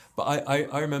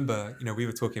I remember, we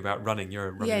were talking about running. You're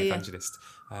a running evangelist.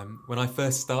 When I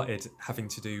first started having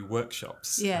to do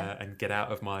workshops and get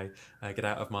out of my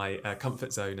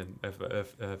comfort zone and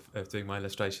of doing my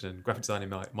illustration and graphic design in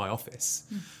my office,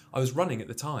 I was running at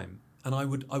the time. And I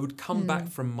would come back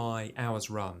from my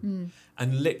hour's run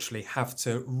and literally have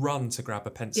to run to grab a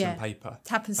pencil and paper. It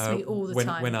happens to me all the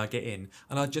time. When I get in.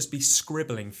 And I'd just be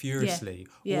scribbling furiously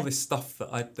all this stuff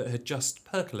that had just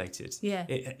percolated. Yeah.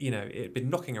 It had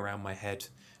been knocking around my head,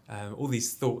 all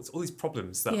these thoughts, all these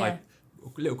problems that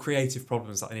little creative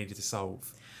problems that I needed to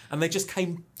solve. And they just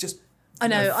came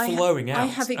flowing out. I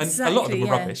have exactly, and a lot of them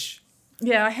were rubbish.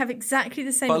 Yeah, I have exactly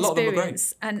the same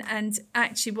experience. And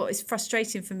actually what is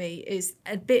frustrating for me is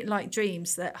a bit like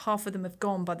dreams, that half of them have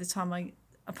gone by the time I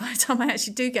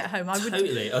actually do get home. I was going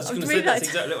to say that's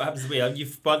exactly what happens to me.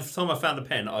 By the time I found the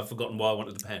pen, I've forgotten why I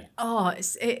wanted the pen.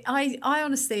 I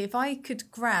honestly, if I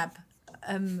could grab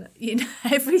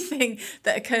everything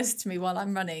that occurs to me while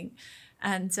I'm running,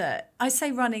 and I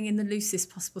say running in the loosest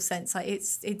possible sense. Like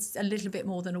it's a little bit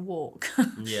more than a walk.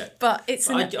 Yeah. But it's...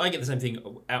 I get the same thing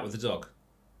out with the dog.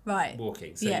 Right.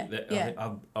 Walking. So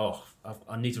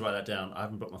I need to write that down. I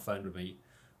haven't brought my phone with me.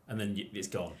 And then it's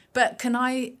gone. But can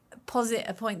I posit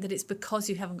a point that it's because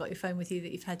you haven't got your phone with you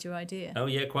that you've had your idea? Oh,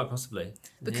 yeah, quite possibly.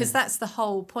 Because that's the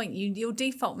whole point. Your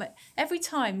default... Every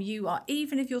time you are...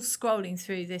 Even if you're scrolling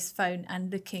through this phone and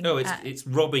looking it's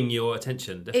robbing your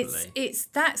attention, definitely.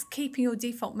 That's keeping your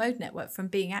default mode network from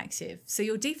being active. So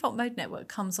your default mode network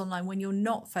comes online when you're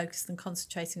not focused and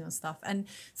concentrating on stuff. And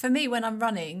for me, when I'm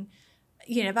running...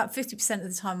 about 50% of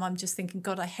the time I'm just thinking,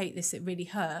 God, I hate this, it really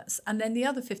hurts. And then the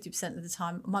other 50% of the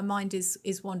time, my mind is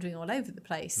wandering all over the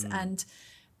place. And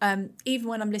even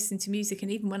when I'm listening to music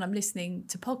and even when I'm listening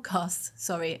to podcasts,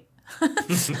 sorry,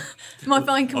 my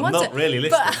mind can wander. I'm not really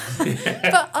listening.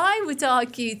 But I would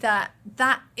argue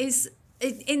that is,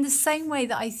 in the same way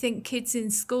that I think kids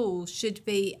in school should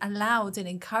be allowed and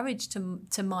encouraged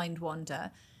to mind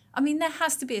wander. I mean, there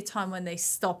has to be a time when they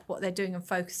stop what they're doing and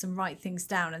focus and write things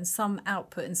down, and some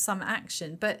output and some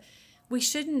action. But we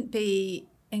shouldn't be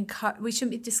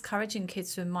discouraging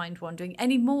kids from mind wandering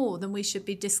any more than we should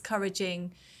be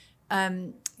discouraging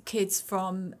kids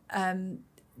from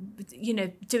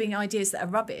doing ideas that are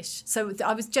rubbish. So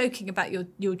I was joking about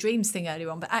your dreams thing earlier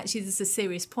on, but actually there's a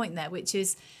serious point there, which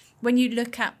is when you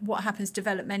look at what happens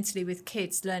developmentally with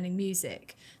kids learning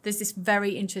music, there's this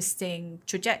very interesting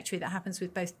trajectory that happens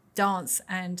with both dance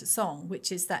and song,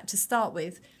 which is that to start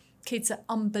with, kids are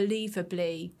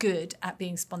unbelievably good at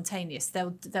being spontaneous.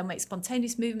 They'll make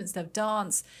spontaneous movements, they'll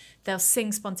dance, they'll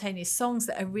sing spontaneous songs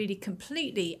that are really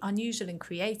completely unusual and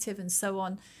creative and so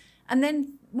on. And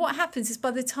then what happens is by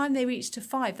the time they reach to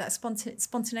 5, that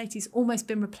spontaneity has almost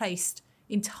been replaced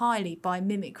entirely by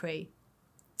mimicry.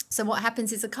 So what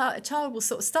happens is a child will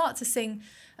sort of start to sing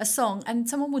a song and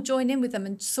someone will join in with them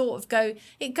and sort of go,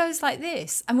 it goes like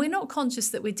this. And we're not conscious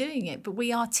that we're doing it, but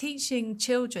we are teaching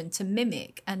children to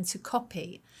mimic and to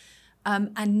copy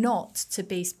and not to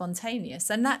be spontaneous.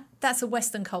 And that's a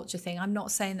Western culture thing. I'm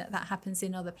not saying that happens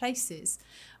in other places.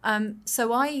 And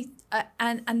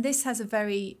this has a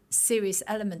very serious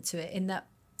element to it in that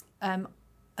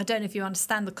I don't know if you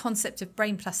understand the concept of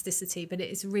brain plasticity, but it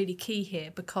is really key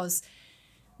here because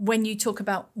when you talk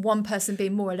about one person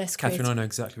being more or less creative. Catherine, I know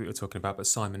exactly what you're talking about, but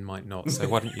Simon might not. So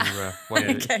why don't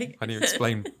you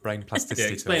explain brain plasticity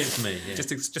to us? Explain it to me. Yeah.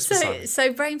 Just for Simon.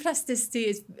 So brain plasticity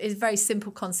is a very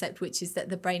simple concept, which is that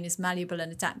the brain is malleable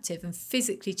and adaptive and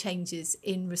physically changes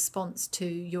in response to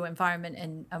your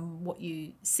environment and what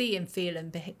you see and feel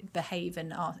and behave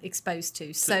and are exposed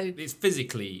to. So it's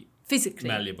physically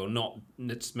malleable, not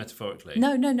just metaphorically.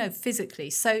 No, physically.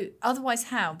 So otherwise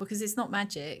how? Because it's not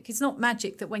magic. It's not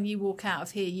magic that when you walk out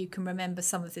of here you can remember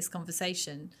some of this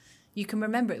conversation. You can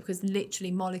remember it because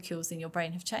literally molecules in your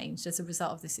brain have changed as a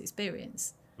result of this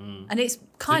experience. And it's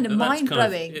kind of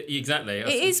mind-blowing. Exactly.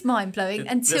 It is mind-blowing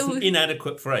until... That's an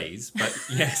inadequate phrase, but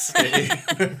yes, it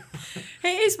is. It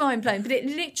is mind-blowing, but it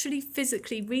literally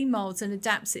physically remolds and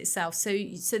adapts itself. So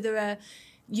there are...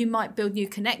 You might build new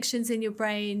connections in your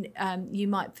brain. You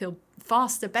might feel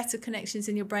faster, better connections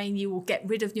in your brain. You will get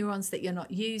rid of neurons that you're not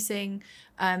using.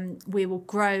 We will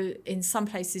grow, in some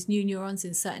places, new neurons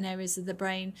in certain areas of the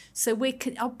brain. So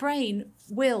our brain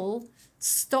will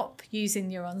stop using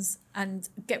neurons and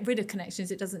get rid of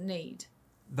connections it doesn't need.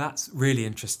 That's really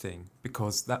interesting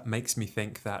because that makes me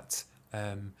think that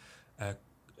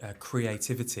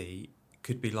creativity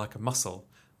could be like a muscle.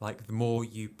 Like the more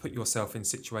you put yourself in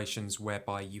situations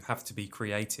whereby you have to be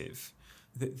creative,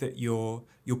 that your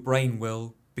brain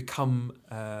will become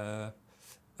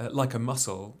like a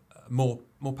muscle, more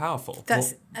powerful.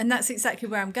 That's exactly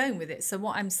where I'm going with it. So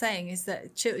what I'm saying is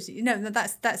that children,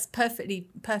 that's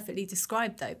perfectly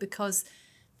described though, because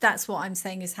that's what I'm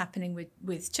saying is happening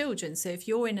with children. So if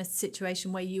you're in a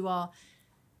situation where you are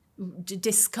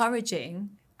discouraging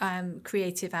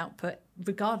creative output,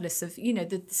 regardless of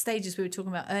the stages we were talking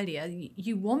about earlier,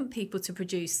 you want people to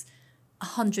produce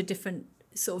 100 different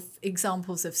sort of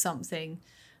examples of something,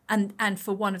 and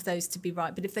for one of those to be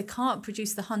right. But if they can't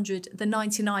produce the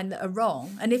 99 that are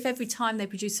wrong, and if every time they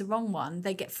produce the wrong one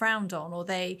they get frowned on or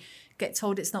they get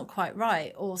told it's not quite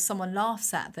right or someone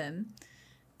laughs at them,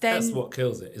 then that's what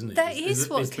kills it, isn't it? That is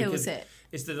what kills it.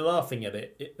 It's the laughing at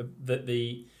it that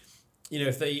the...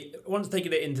 if they once they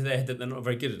get it into their head that they're not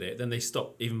very good at it, then they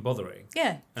stop even bothering.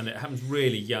 Yeah. And it happens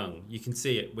really young. You can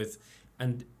see it with,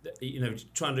 and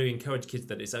trying to encourage kids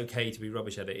that it's okay to be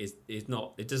rubbish at it is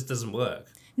not. It just doesn't work.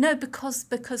 No, because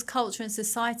culture and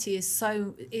society is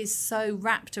so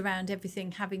wrapped around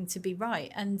everything having to be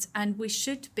right, and we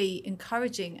should be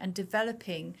encouraging and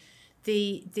developing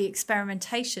the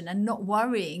experimentation and not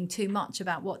worrying too much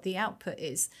about what the output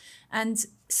is. And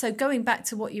so going back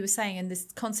to what you were saying and this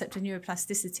concept of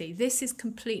neuroplasticity, this is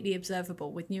completely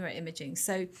observable with neuroimaging.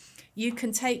 So you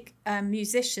can take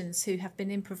musicians who have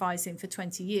been improvising for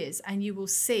 20 years and you will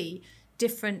see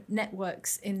different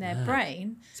networks in their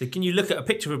brain. So can you look at a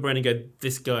picture of a brain and go,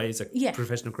 this guy is a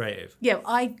professional creative? Yeah,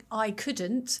 I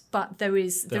couldn't, but there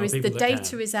is the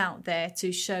data is out there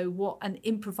to show what an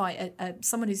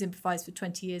someone who's improvised for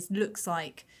 20 years looks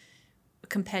like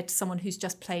compared to someone who's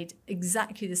just played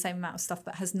exactly the same amount of stuff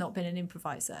but has not been an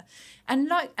improviser. And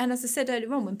as I said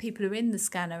earlier on, when people are in the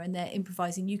scanner and they're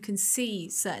improvising, you can see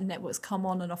certain networks come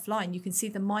on and offline. You can see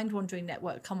the mind-wandering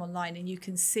network come online, and you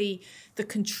can see the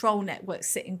control network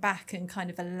sitting back and kind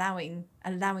of allowing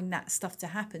that stuff to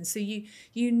happen. So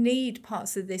you need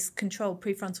parts of this control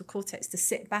prefrontal cortex to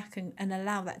sit back and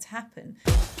allow that to happen.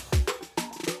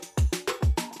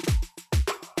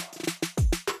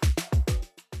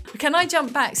 Can I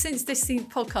jump back? Since this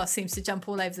podcast seems to jump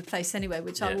all over the place anyway,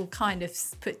 which I will kind of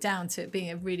put down to it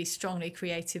being a really strongly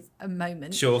creative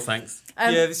moment. Sure, thanks.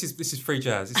 This is free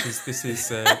jazz.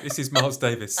 This is Miles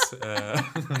Davis.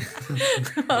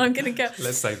 I'm going to go.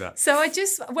 Let's say that. So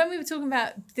when we were talking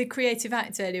about the creative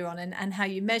act earlier on and how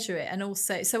you measure it, and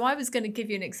also, so I was going to give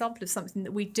you an example of something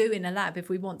that we do in a lab if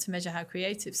we want to measure how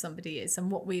creative somebody is and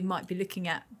what we might be looking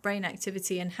at brain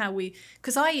activity and how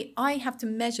because I have to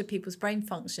measure people's brain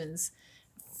functions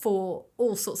for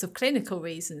all sorts of clinical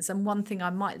reasons, and one thing I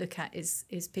might look at is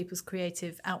people's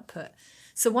creative output.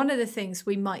 So one of the things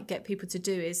we might get people to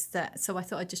do is that, so I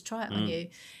thought I'd just try it on you,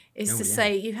 is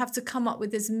say you have to come up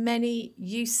with as many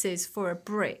uses for a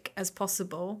brick as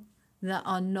possible that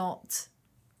are not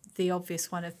the obvious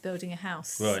one of building a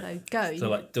house. Right. So go. So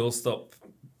like doorstop,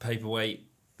 paperweight,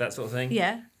 that sort of thing?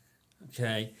 Yeah.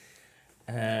 Okay.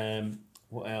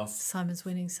 What else? Simon's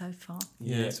winning so far.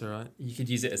 Yeah, that's all right. You could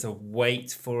use it as a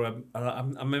weight for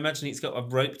I'm imagining it's got a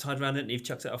rope tied around it and you've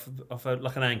chucked it off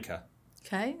like an anchor.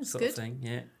 Okay, that's sort good. Of thing,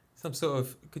 yeah. Some sort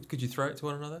of, could you throw it to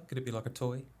one another? Could it be like a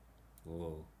toy?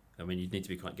 Whoa. I mean, you'd need to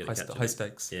be quite good at catching high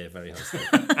stakes. Yeah, very high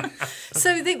stakes.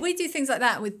 So we do things like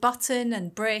that with button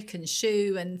and brick and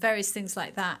shoe and various things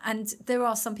like that. And there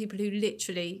are some people who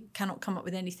literally cannot come up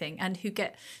with anything and who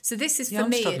get... So this is for I'm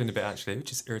me... I'm struggling a bit, actually,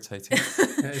 which is irritating.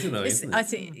 Isn't I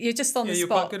think you're just on the you're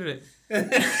spot. quite good at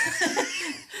it.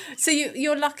 So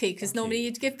you're lucky because normally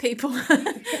you'd give people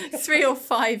 3 or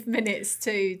 5 minutes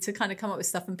to kind of come up with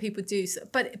stuff, and people do.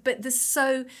 But there's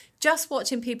so just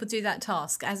watching people do that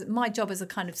task. As my job as a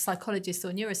kind of psychologist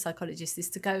or neuropsychologist is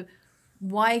to go,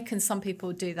 why can some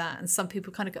people do that and some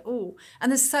people kind of go, oh,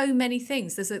 and there's so many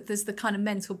things. There's the kind of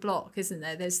mental block, isn't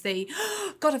there? There's the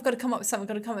God, I've got to come up with something. I've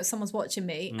got to come up with someone's watching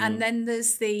me, and then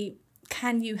there's the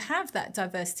can you have that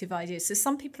diversity of ideas? So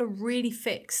some people are really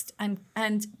fixed and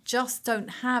just don't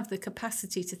have the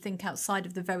capacity to think outside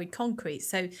of the very concrete.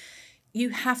 So you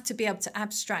have to be able to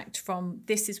abstract from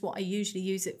this is what I usually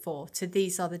use it for to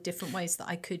these are the different ways that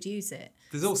I could use it.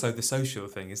 There's also the social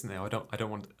thing, isn't there? I don't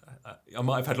want. I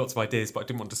might have had lots of ideas, but I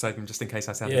didn't want to say them just in case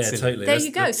I sounded silly. Totally. There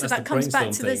you go. So that comes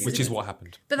back to this, which is what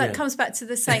happened. But that comes back to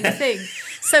the same thing.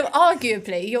 So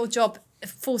arguably, your job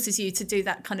forces you to do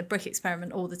that kind of brick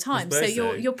experiment all the time. So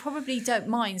you probably don't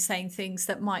mind saying things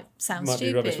that might sound stupid.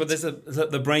 Be rubbish.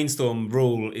 But the brainstorm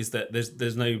rule is that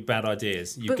there's no bad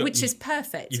ideas. Which is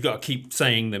perfect. You've got to keep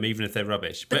saying them even if they're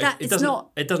rubbish. But it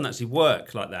doesn't actually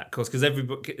work like that, because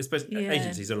everybody, especially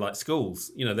agencies, are like schools.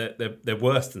 You know, they're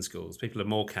worse than schools. People are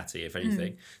more catty, if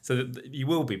anything. So that you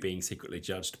will be being secretly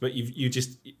judged. But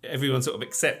everyone sort of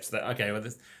accepts that. Okay, well,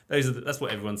 that's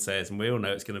what everyone says, and we all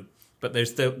know it's going to. But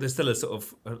there's still a sort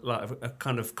of a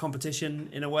kind of competition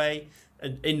in a way,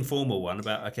 an informal one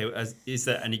about, okay, is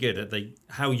that any good?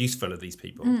 How useful are these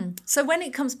people? So when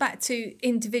it comes back to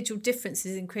individual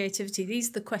differences in creativity, these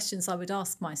are the questions I would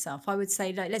ask myself. I would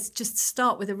say, let's just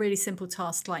start with a really simple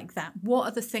task like that. What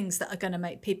are the things that are going to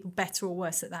make people better or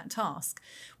worse at that task?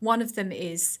 One of them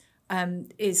is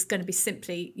going to be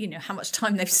simply, how much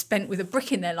time they've spent with a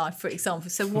brick in their life, for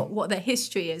example. So what their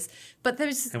history is. But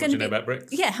there's how much you know about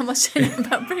bricks? Yeah, how much they know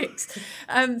about bricks.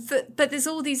 But there's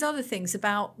all these other things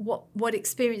about what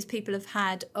experience people have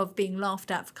had of being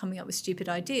laughed at for coming up with stupid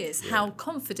ideas, how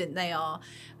confident they are,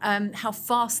 how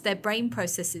fast their brain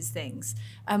processes things,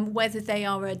 whether they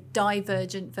are a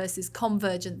divergent versus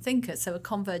convergent thinker. So a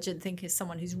convergent thinker is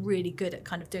someone who's really good at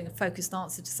kind of doing a focused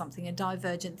answer to something. A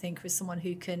divergent thinker is someone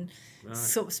who can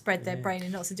sort of spread their brain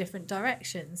in lots of different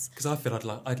directions. Because I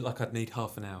feel I'd need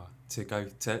half an hour to go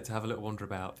to have a little wander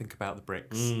about, think about the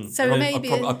bricks. So maybe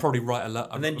I'd probably write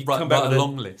and then you write come back a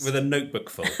long list with a notebook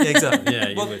full. Exactly. Yeah,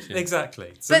 you would. Yeah.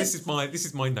 Exactly. So this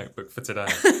is my notebook for today.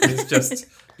 It's just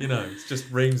it's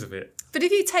just reams of it. But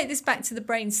if you take this back to the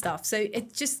brain stuff, so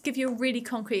it just give you a really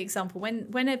concrete example.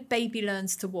 When a baby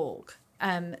learns to walk.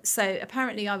 So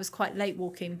apparently I was quite late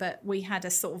walking, but we had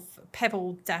a sort of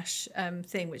pebble dash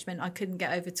thing, which meant I couldn't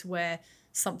get over to where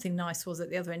something nice was at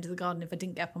the other end of the garden if I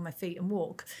didn't get up on my feet and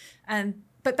walk.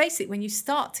 But basically, when you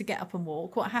start to get up and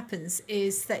walk, what happens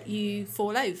is that you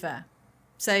fall over.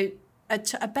 So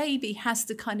a baby has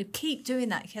to kind of keep doing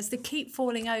that. He has to keep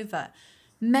falling over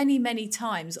many, many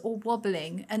times or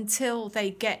wobbling until they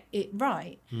get it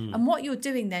right. And what you're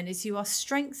doing then is you are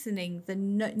strengthening the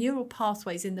neural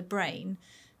pathways in the brain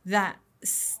that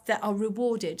are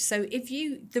rewarded. So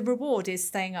the reward is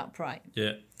staying upright.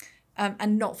 Yeah.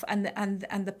 And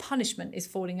the punishment is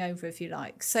falling over, if you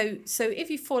like. So if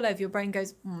you fall over, your brain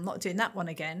goes, I'm not doing that one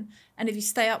again. And if you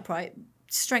stay upright,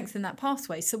 strengthen that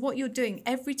pathway. So what you're doing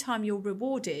every time you're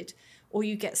rewarded or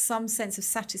you get some sense of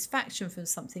satisfaction from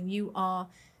something, you are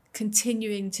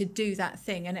continuing to do that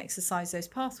thing and exercise those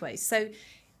pathways. So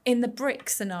in the brick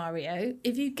scenario,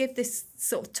 if you give this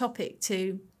sort of topic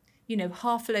to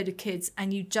half a load of kids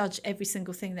and you judge every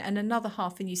single thing, and another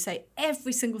half and you say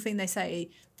every single thing they say,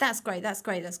 that's great, that's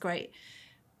great, that's great,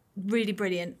 really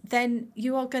brilliant, then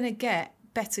you are going to get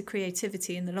better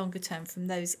creativity in the longer term from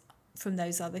those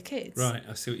other kids. Right,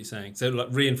 I see what you're saying. So like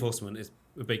reinforcement is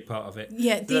a big part of it.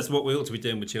 Yeah. That's what we ought to be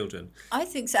doing with children. I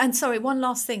think so. And sorry, one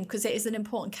last thing, because it is an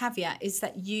important caveat, is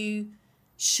that you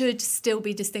should still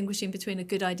be distinguishing between a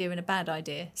good idea and a bad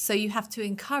idea. So you have to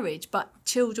encourage, but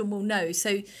children will know.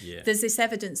 So there's this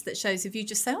evidence that shows if you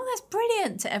just say, oh, that's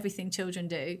brilliant to everything children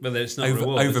do. But there's not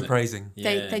overpraising.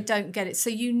 They don't get it. So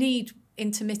you need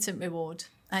intermittent reward.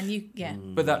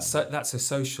 And But that's a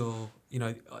social,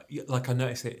 like I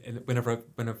notice it whenever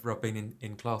I've been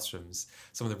in classrooms,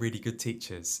 some of the really good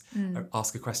teachers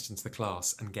ask a question to the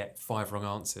class and get 5 wrong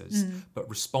answers, but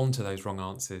respond to those wrong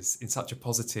answers in such a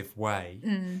positive way,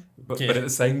 but at the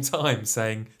same time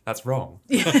saying, that's wrong.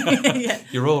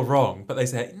 You're all wrong. But they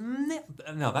say,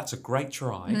 no, that's a great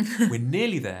try. We're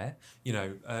nearly there,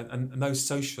 and those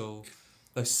social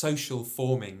social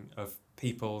forming of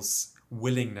people's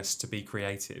willingness to be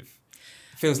creative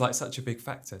feels like such a big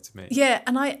factor to me. Yeah,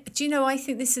 and I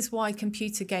think this is why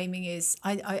computer gaming is.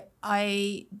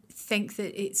 I think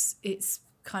that it's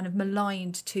kind of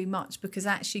maligned too much, because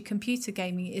actually computer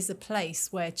gaming is a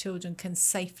place where children can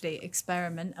safely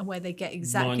experiment and where they get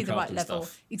exactly the right level.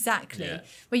 Exactly. Yeah.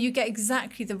 Where you get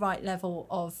exactly the right level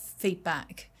of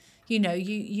feedback. You know,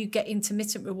 you get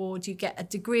intermittent reward, you get a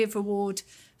degree of reward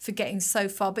for getting so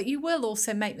far, but you will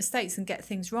also make mistakes and get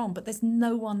things wrong, but there's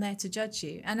no one there to judge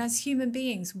you. And as human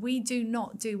beings, we do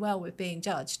not do well with being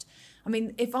judged. I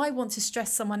mean, if I want to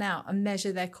stress someone out and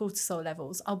measure their cortisol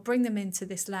levels, I'll bring them into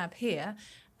this lab here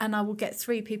and I will get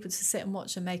 3 people to sit and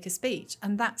watch and make a speech.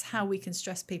 And that's how we can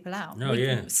stress people out.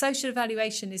 Social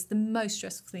evaluation is the most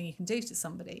stressful thing you can do to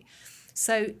somebody.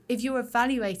 So if you're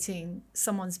evaluating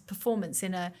someone's performance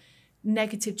in a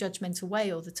negative judgmental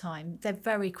way all the time, they're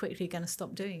very quickly going to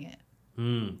stop doing it.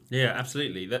 Yeah,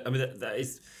 absolutely. That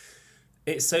is,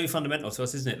 it's so fundamental to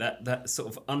us, isn't it? That sort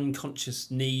of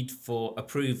unconscious need for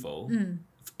approval,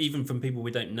 even from people we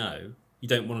don't know. You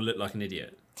don't want to look like an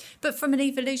idiot. But from an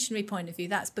evolutionary point of view,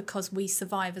 that's because we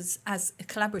survive as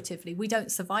collaboratively. We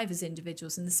don't survive as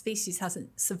individuals, and the species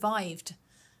hasn't survived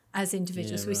as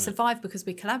individuals. We survive because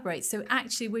we collaborate. So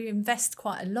actually we invest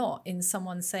quite a lot in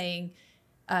someone saying,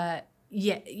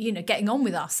 getting on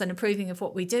with us and approving of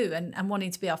what we do and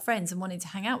wanting to be our friends and wanting to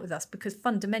hang out with us, because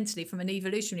fundamentally, from an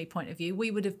evolutionary point of view,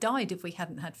 we would have died if we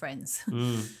hadn't had friends.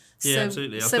 Yeah,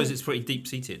 absolutely. I suppose it's pretty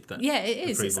deep-seated. Yeah, it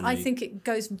is. I think it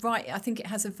goes right. I think it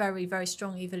has a very, very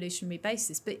strong evolutionary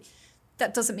basis, but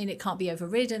that doesn't mean it can't be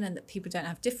overridden and that people don't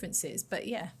have differences. But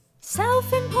yeah.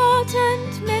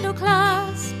 Self-important,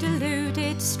 middle-class,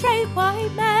 deluded, straight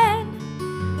white men,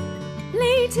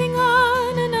 bleating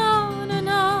on and on and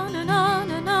on and on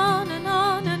and on and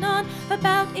on and on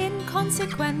about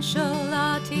inconsequential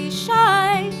arty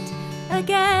shite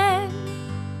again.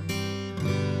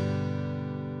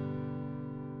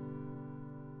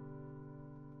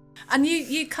 And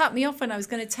you cut me off when I was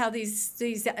going to tell these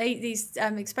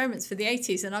experiments for the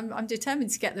 80s, and I'm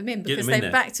determined to get them in, because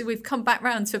we've come back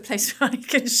round to a place where I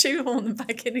can shoehorn them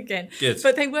back in again. Good.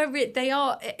 But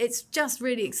it's just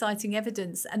really exciting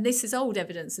evidence, and this is old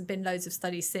evidence. There've been loads of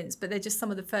studies since, but they're just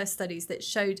some of the first studies that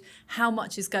showed how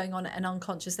much is going on at an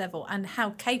unconscious level and how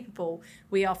capable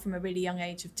we are from a really young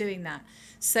age of doing that.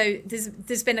 So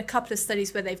there's been a couple of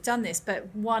studies where they've done this,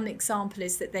 but one example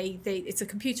is that it's a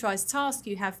computerized task.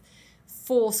 You have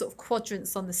 4 sort of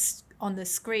quadrants on the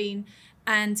screen,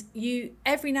 and you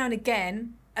every now and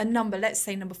again a number, let's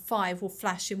say number 5, will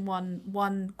flash in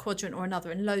one quadrant or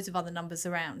another, and loads of other numbers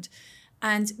around.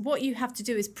 And what you have to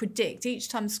do is predict. Each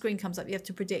time the screen comes up, you have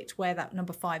to predict where that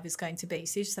number 5 is going to be.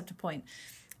 So you just have to point.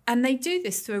 And they do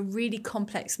this through a really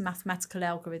complex mathematical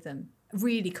algorithm,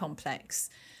 really complex.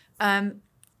 And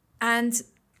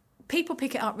people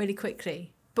pick it up really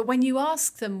quickly. But when you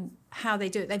ask them how they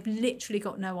do it, they've literally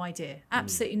got no idea,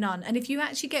 absolutely none. And if you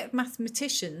actually get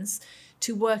mathematicians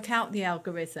to work out the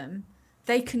algorithm,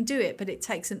 they can do it, but it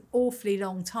takes an awfully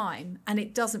long time, and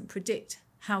it doesn't predict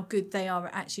how good they are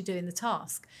at actually doing the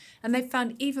task. And they've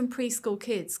found even preschool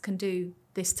kids can do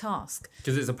this task.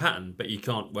 Because it's a pattern, but you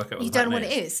can't work out what you don't know what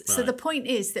it is. Right. So the point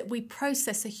is that we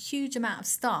process a huge amount of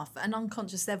stuff at an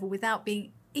unconscious level without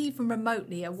being even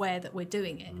remotely aware that we're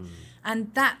doing it.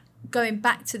 And that, going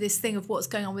back to this thing of what's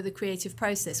going on with the creative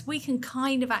process, we can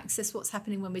kind of access what's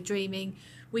happening when we're dreaming.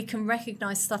 We can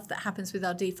recognize stuff that happens with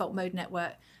our default mode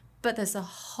network, but there's a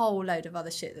whole load of other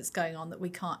shit that's going on that we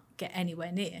can't get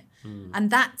anywhere near.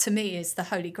 And that, to me, is the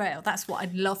holy grail. That's what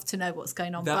I'd love to know what's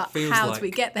going on, but how do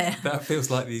we get there? That feels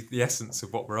like the essence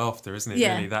of what we're after, isn't it?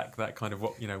 Yeah. Really, that kind of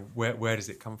where does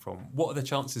it come from? What are the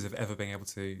chances of ever being able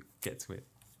to get to it?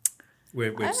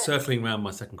 We're circling around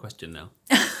my second question now.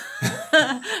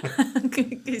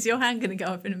 Is your hand going to go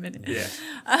up in a minute? Yeah.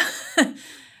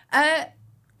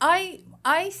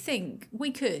 I think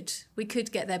we could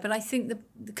get there, but I think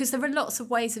because there are lots of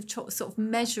ways of sort of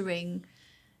measuring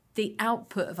the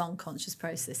output of unconscious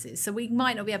processes. So we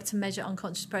might not be able to measure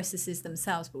unconscious processes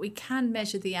themselves, but we can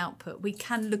measure the output. We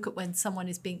can look at when someone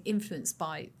is being influenced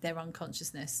by their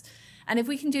unconsciousness. And if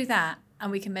we can do that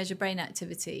and we can measure brain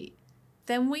activity,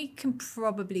 then we can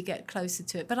probably get closer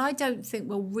to it. But I don't think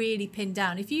we'll really pin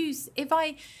down. If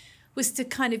I was to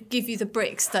kind of give you the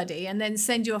brick study and then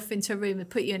send you off into a room and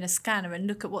put you in a scanner and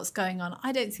look at what's going on,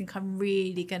 I don't think I'm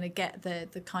really going to get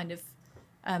the kind of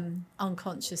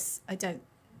unconscious. I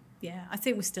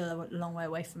think we're still a long way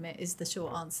away from it, is the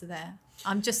short answer there.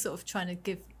 I'm just sort of trying to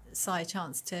give Si a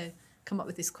chance to come up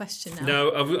with this question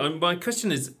now. No, my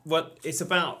question is what it's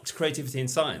about creativity in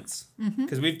science,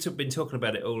 because we've been talking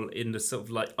about it all in the sort of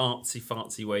like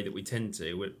artsy-fartsy way that we tend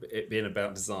to, with it being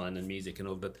about design and music and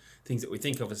all the things that we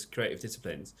think of as creative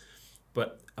disciplines.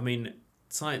 But I mean,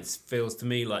 science feels to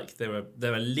me like there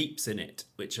are leaps in it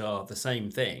which are the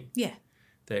same thing. Yeah.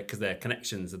 Because they're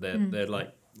connections, and they're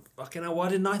like, fucking hell, why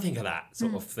didn't I think of that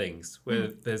sort of things? Where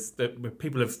where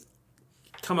people have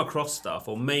come across stuff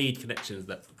or made connections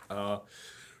that are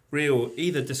real,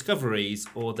 either discoveries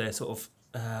or they're sort of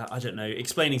I don't know,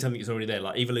 explaining something that's already there.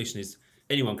 Like evolution is,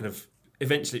 anyone could have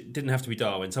eventually, it didn't have to be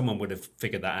Darwin, someone would have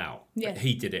figured that out. Yeah.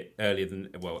 He did it earlier than,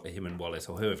 well, him and Wallace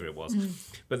or whoever it was.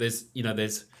 But there's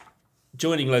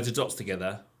joining loads of dots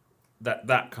together,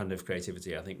 that kind of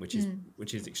creativity, I think, which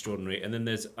is extraordinary. And then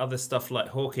there's other stuff like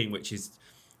Hawking, which is,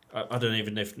 I don't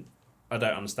even know if, I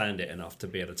don't understand it enough to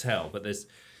be able to tell, but there's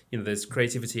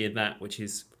creativity in that, which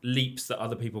is leaps that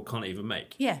other people can't even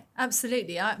make. Yeah,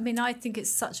 absolutely. I mean, I think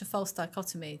it's such a false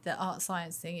dichotomy, that art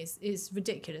science thing is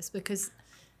ridiculous, because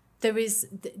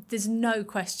there's no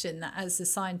question that as a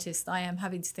scientist I am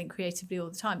having to think creatively all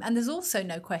the time. And there's also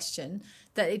no question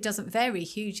that it doesn't vary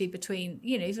hugely between,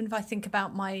 even if I think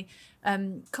about my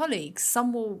colleagues,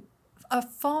 some are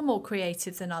far more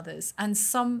creative than others, and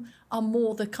some are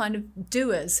more the kind of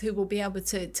doers who will be able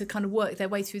to kind of work their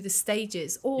way through the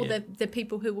stages, or the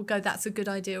people who will go, that's a good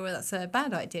idea or that's a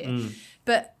bad idea.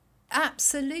 But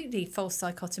absolutely false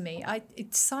dichotomy.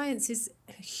 Science is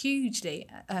hugely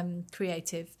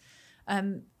creative.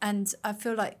 And I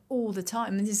feel like all the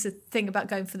time, and this is the thing about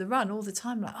going for the run, all the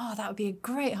time, like, that would be a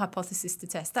great hypothesis to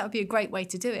test. That would be a great way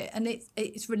to do it. And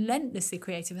it's relentlessly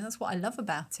creative, and that's what I love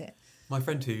about it. My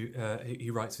friend who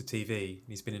writes for TV,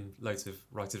 he's been in loads of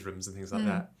writers' rooms and things like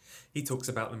that, he talks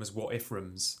about them as what-if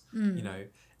rooms.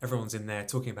 Everyone's in there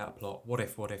talking about a plot, what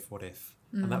if?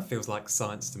 And that feels like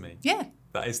science to me. Yeah.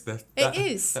 That is it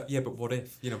is. But what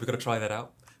if? We've got to try that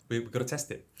out. We've got to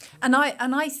test it. And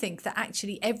I think that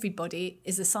actually everybody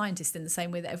is a scientist in the same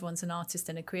way that everyone's an artist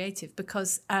and a creative,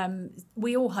 because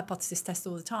we all hypothesis test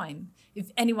all the time. If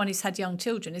anyone who's had young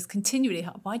children is continually,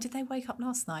 why did they wake up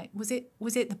last night? Was it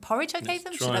the porridge I gave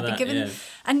them? Should I be giving them?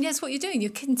 And that's what you're doing.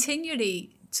 You're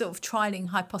continually sort of trialing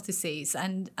hypotheses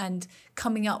and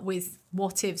coming up with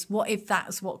what ifs. What if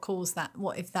that's what caused that?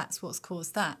 What if that's what's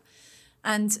caused that?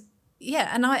 And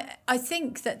I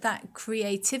think that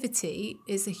creativity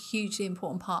is a hugely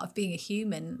important part of being a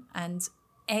human and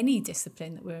any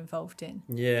discipline that we're involved in.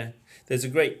 Yeah. There's a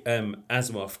great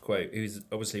Asimov quote, who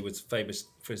obviously was famous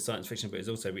for his science fiction, but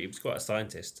he was quite a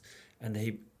scientist. And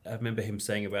I remember him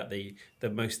saying about the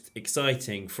most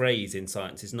exciting phrase in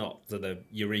science is not the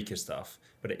eureka stuff,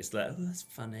 but it's like, that's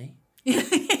funny. Why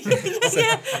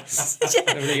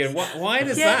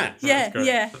does that?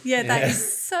 That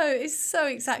is so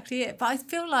exactly it. But I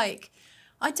feel like,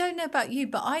 I don't know about you,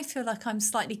 but I feel like I'm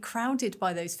slightly crowded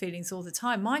by those feelings all the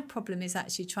time. My problem is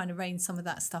actually trying to rein some of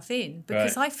that stuff in,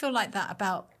 because I feel like that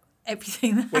about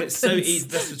everything that happens. It's so easy.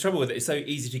 That's the trouble with it. It's so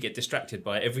easy to get distracted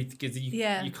by everything, because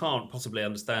you can't possibly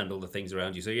understand all the things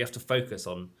around you. So you have to focus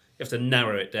on. You have to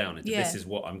narrow it down into this is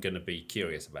what I'm going to be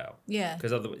curious about. Yeah.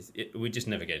 Because otherwise, we just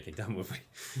never get anything done, would we?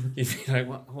 You'd be like,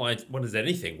 why does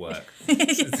anything work?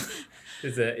 I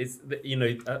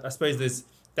suppose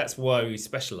that's why we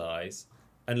specialise,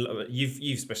 and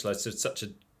you've specialised to such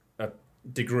a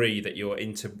degree that you're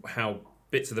into how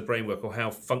bits of the brain work, or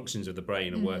how functions of the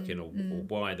brain are working, or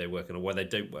why they're working, or why they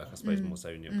don't work. I suppose more so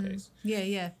in your case.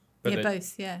 But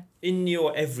both. Yeah. In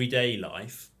your everyday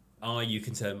life, are you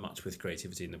concerned much with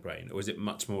creativity in the brain, or is it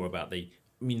much more about the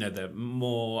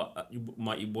more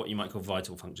what you might call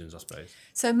vital functions, I suppose?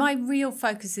 So my real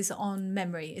focus is on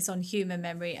memory, is on human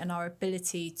memory and our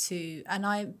ability to,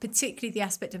 and particularly the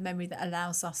aspect of memory that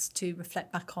allows us to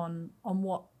reflect back on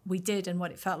what we did and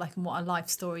what it felt like and what our life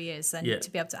story is, and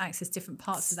to be able to access different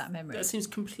parts of that memory. That seems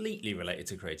completely related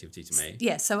to creativity to me.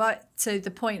 Yeah, so the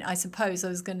point I suppose I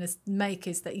was going to make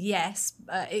is that yes,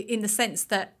 in the sense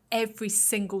that every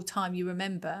single time you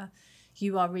remember,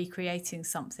 you are recreating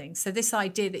something. So this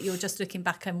idea that you're just looking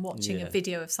back and watching a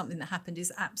video of something that happened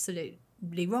is absolutely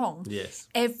wrong. Yes.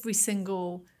 Every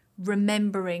single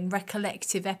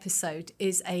recollective episode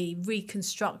is a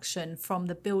reconstruction from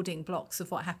the building blocks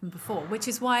of what happened before, which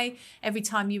is why every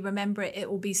time you remember it,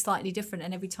 it will be slightly different,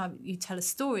 and every time you tell a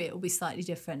story, it will be slightly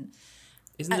different.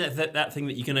 Isn't that thing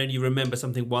that you can only remember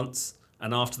something once,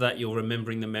 and after that you're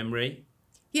remembering the memory?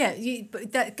 Yeah,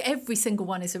 but every single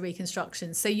one is a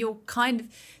reconstruction. So you're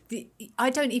I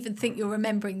don't even think you're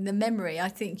remembering the memory. I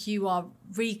think you are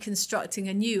reconstructing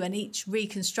anew, and each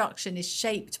reconstruction is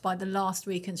shaped by the last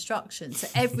reconstruction. So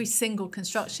every single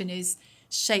construction is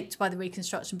shaped by the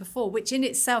reconstruction before, which in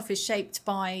itself is shaped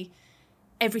by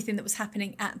everything that was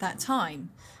happening at that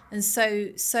time. And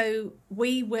so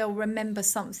we will remember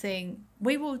something,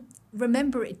 we will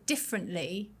remember it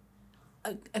differently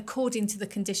according to the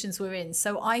conditions we're in.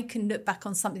 So I can look back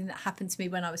on something that happened to me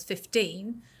when I was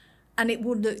 15 and it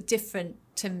will look different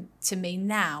to me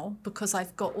now because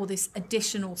I've got all this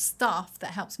additional stuff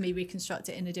that helps me reconstruct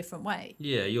it in a different way.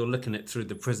 Yeah, you're looking at it through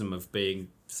the prism of being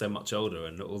so much older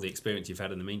and all the experience you've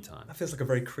had in the meantime. That feels like a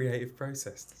very creative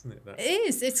process, doesn't it? It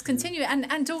is. It's continuous.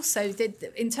 And also,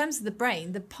 in terms of the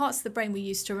brain, the parts of the brain we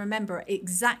use to remember are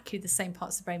exactly the same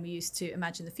parts of the brain we use to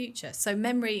imagine the future. So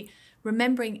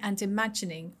remembering and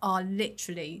imagining are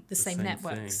literally the same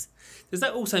networks. Thing. Does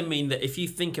that also mean that if you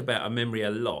think about a memory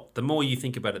a lot, the more you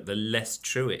think about it, the less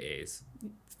true it is?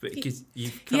 Because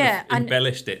you've kind of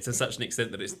embellished it to such an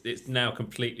extent that it's now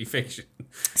completely fiction.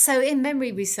 So in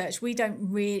memory research,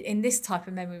 in this type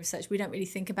of memory research, we don't really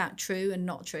think about true and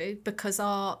not true because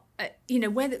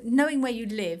knowing where you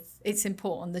live, it's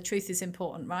important. The truth is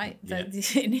important, right? Yeah.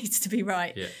 It needs to be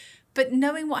right. Yeah. But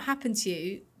knowing what happened to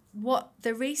you, what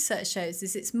the research shows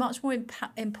is it's much more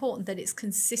important that it's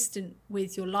consistent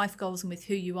with your life goals and with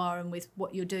who you are and with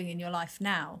what you're doing in your life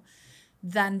now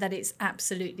than that it's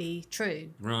absolutely true.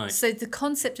 Right. So the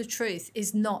concept of truth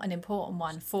is not an important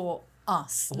one for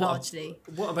us, largely.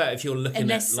 What about if you're looking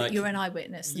unless at you're an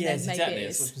eyewitness? Yes, then exactly. maybe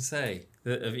That's what I was going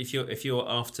to say. If you're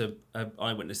after an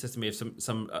eyewitness testimony of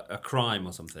a crime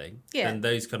or something, then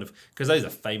those because those are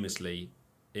famously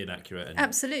inaccurate and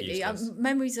absolutely. Our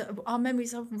memories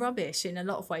are rubbish in a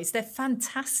lot of ways. They're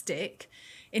fantastic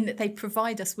in that they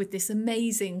provide us with this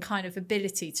amazing kind of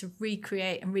ability to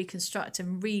recreate and reconstruct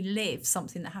and relive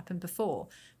something that happened before.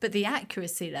 But the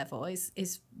accuracy level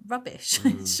is rubbish.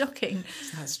 It's shocking.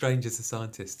 It's not strange as a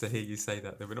scientist to hear you say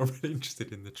that we're not really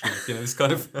interested in the truth. This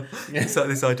kind of it's like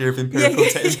this idea of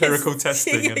empirical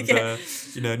testing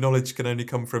and knowledge can only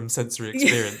come from sensory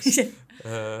experience.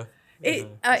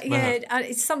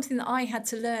 It's something that I had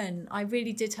to learn. I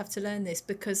really did have to learn this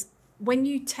because when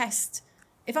you test,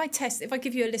 if I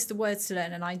give you a list of words to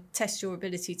learn and I test your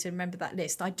ability to remember that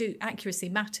list, accuracy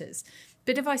matters.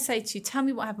 But if I say to you, tell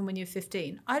me what happened when you were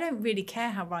 15, I don't really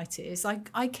care how right it is.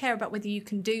 I care about whether you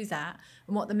can do that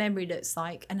and what the memory looks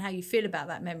like and how you feel about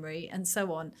that memory and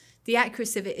so on. The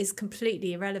accuracy of it is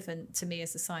completely irrelevant to me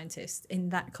as a scientist in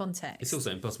that context. It's also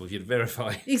impossible for you to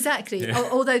verify. Exactly. Yeah.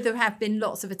 Although there have been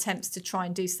lots of attempts to try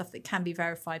and do stuff that can be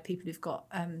verified. People who've got,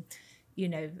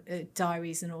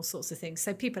 diaries and all sorts of things.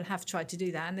 So people have tried to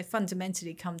do that, and they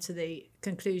fundamentally come to the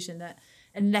conclusion that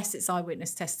unless it's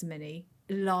eyewitness testimony,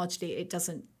 largely it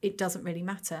doesn't really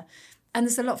matter. And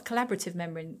there's a lot of collaborative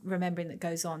remembering that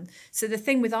goes on. So the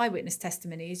thing with eyewitness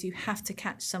testimony is you have to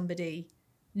catch somebody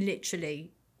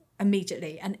literally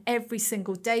immediately, and every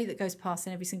single day that goes past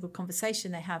and every single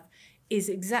conversation they have is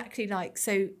exactly like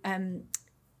any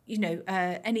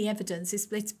evidence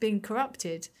it's been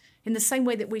corrupted in the same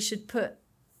way that we should put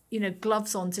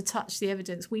gloves on to touch the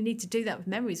evidence. We need to do that with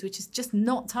memories, which is just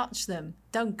not touch them.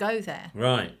 Don't go there.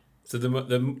 Right. So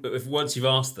if once you've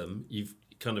asked them, you've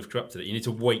kind of corrupted it. You need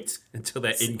to wait until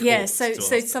they're in court. Yeah.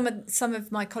 So some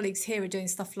of my colleagues here are doing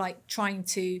stuff like trying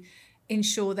to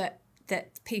ensure that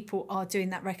people are doing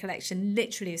that recollection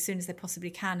literally as soon as they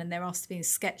possibly can, and they're asked to be in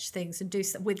sketch things and do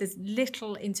stuff with as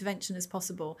little intervention as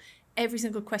possible. Every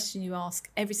single question you ask,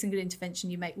 every single intervention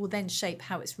you make will then shape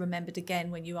how it's remembered again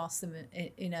when you ask them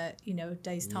in a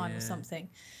day's time or something.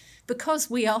 Because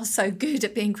we are so good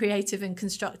at being creative and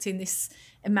constructing this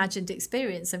imagined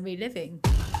experience and reliving.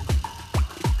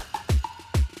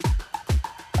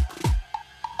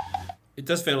 It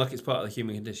does feel like it's part of the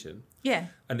human condition. Yeah.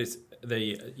 And it's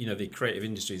the creative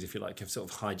industries, if you like, have sort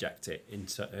of hijacked it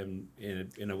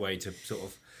in a way to sort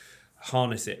of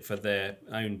harness it for their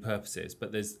own purposes.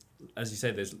 But there's, as you say,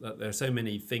 there are so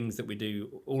many things that we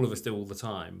do, all of us do all the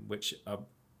time, which are,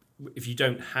 if you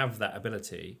don't have that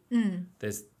ability,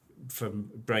 there's from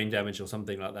brain damage or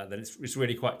something like that, then it's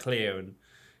really quite clear, and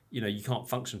you can't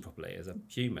function properly as a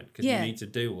human because you need to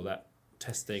do all that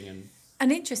testing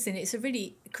And interesting, it's a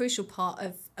really crucial part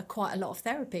of quite a lot of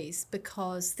therapies,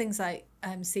 because things like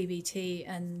CBT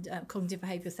and cognitive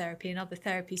behavioural therapy and other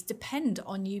therapies depend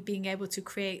on you being able to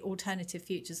create alternative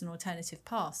futures and alternative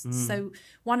pasts. So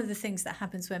one of the things that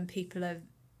happens when people are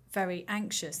very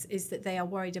anxious is that they are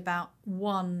worried about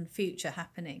one future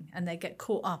happening and they get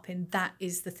caught up in that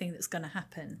is the thing that's going to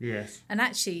happen. Yes. And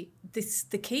actually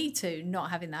the key to not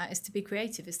having that is to be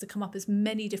creative, is to come up as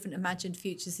many different imagined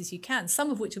futures as you can,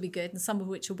 some of which will be good and some of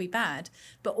which will be bad,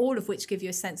 but all of which give you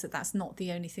a sense that that's not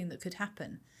the only thing that could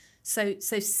happen. So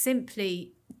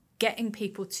simply getting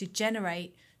people to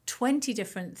generate 20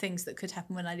 different things that could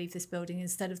happen when I leave this building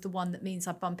instead of the one that means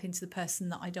I bump into the person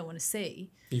that I don't want to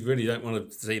see. You really don't want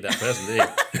to see that person, do you?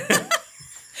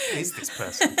 Who is this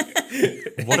person?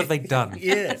 What have they done?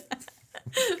 Yeah.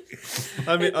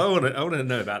 I mean, I want to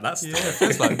know about that stuff. Yeah, it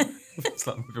feels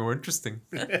like more interesting.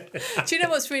 Do you know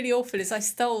what's really awful is I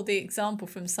stole the example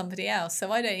from somebody else,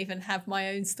 so I don't even have my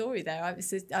own story there. I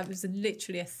was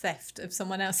literally a theft of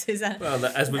someone else's. Well,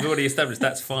 as we've already established,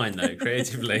 that's fine though,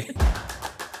 creatively.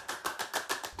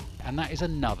 And that is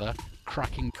another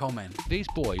cracking comment. These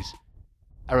boys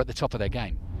are at the top of their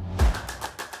game. I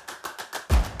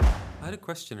had a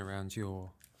question around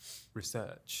your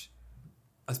research,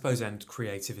 I suppose, and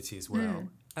creativity as well.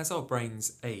 As our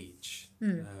brains age,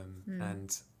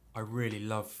 and I really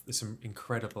love some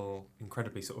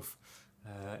incredibly sort of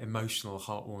emotional,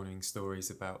 heart-warming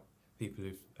stories about people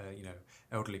who've,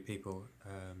 elderly people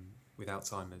with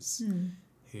Alzheimer's,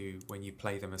 who, when you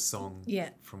play them a song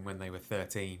from when they were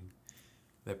 13,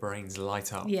 their brains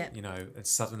light up, and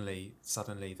suddenly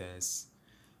there's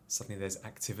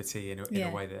activity in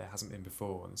a way that there hasn't been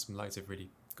before, and some loads of really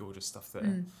gorgeous stuff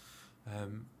there.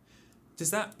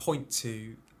 Does that point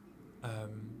to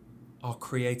our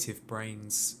creative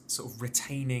brains sort of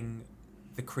retaining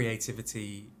the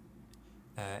creativity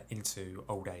into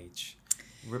old age?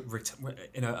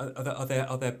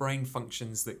 Are there brain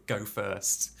functions that go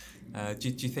first? Do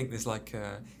you think there's like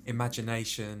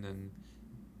imagination and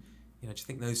do you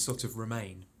think those sort of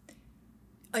remain?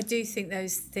 I do think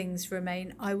those things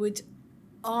remain. I would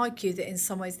argue that in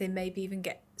some ways they maybe even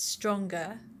get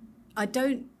stronger. I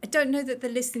don't know that the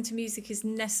listening to music is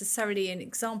necessarily an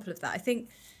example of that. I think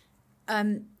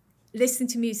listening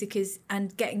to music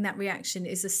and getting that reaction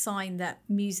is a sign that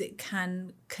music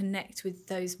can connect with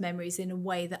those memories in a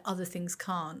way that other things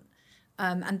can't.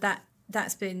 And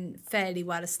that's been fairly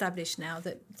well established now,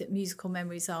 that musical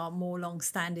memories are more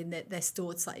long-standing, that they're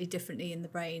stored slightly differently in the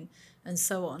brain and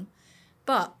so on.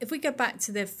 But if we go back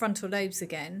to the frontal lobes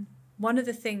again, one of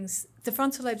the things, the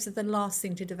frontal lobes are the last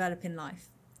thing to develop in life.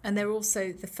 And they're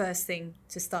also the first thing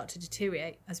to start to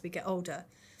deteriorate as we get older.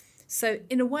 So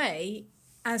in a way,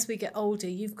 as we get older,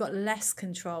 you've got less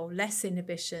control, less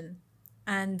inhibition.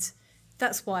 And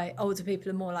that's why older people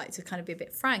are more likely to kind of be a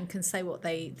bit frank and say what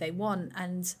they want,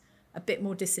 and a bit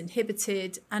more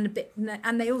disinhibited,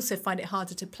 and they also find it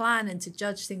harder to plan and to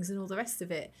judge things and all the rest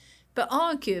of it. But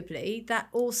arguably, that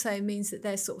also means that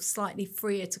they're sort of slightly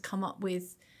freer to come up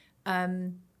with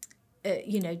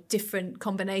different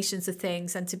combinations of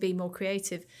things and to be more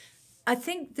creative. I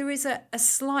think there is a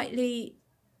slightly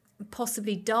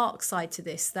possibly dark side to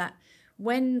this, that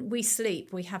when we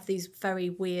sleep, we have these very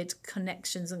weird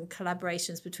connections and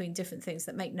collaborations between different things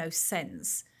that make no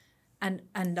sense. And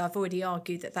I've already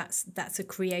argued that that's a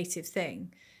creative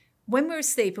thing. When we're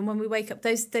asleep and when we wake up,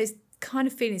 those kind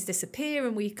of feelings disappear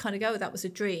and we kind of go, oh, that was a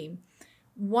dream.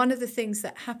 One of the things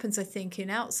that happens, I think, in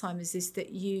Alzheimer's is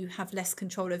that you have less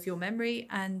control of your memory,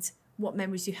 and what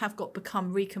memories you have got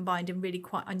become recombined in really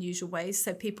quite unusual ways.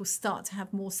 So people start to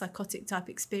have more psychotic type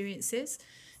experiences.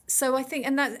 So I think,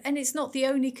 and it's not the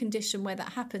only condition where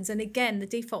that happens. And again, the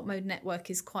default mode network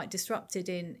is quite disrupted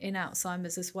in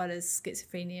Alzheimer's, as well as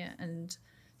schizophrenia and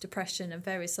depression and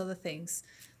various other things.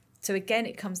 So again,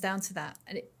 it comes down to that.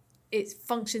 And it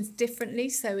functions differently,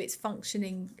 so it's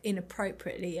functioning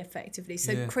inappropriately, effectively.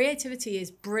 So creativity is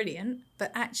brilliant,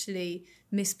 but actually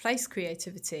misplaced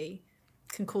creativity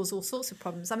can cause all sorts of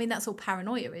problems. I mean, that's all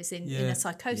paranoia is in a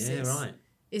psychosis. Yeah, right.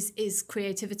 Is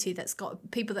creativity that's got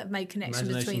people that have made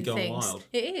connections between things. Wild.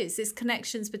 It is. It's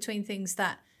connections between things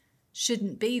that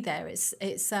shouldn't be there. It's.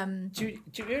 Do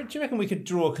you reckon we could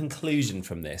draw a conclusion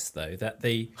from this, though, that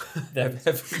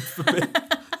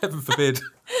Heaven forbid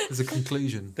there's a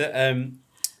conclusion.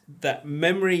 That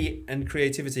memory and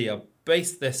creativity are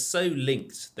they're so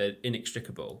linked, they're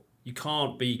inextricable. You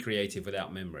can't be creative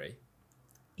without memory.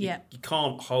 Yeah. You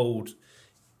can't hold,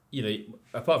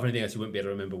 apart from anything else, you wouldn't be able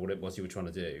to remember what it was you were trying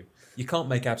to do. You can't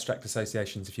make abstract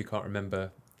associations if you can't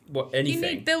remember anything. You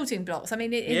need building blocks. I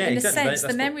mean, in a sense,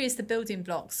 the memory is the building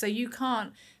blocks. So you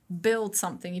can't build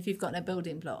something if you've got no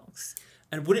building blocks.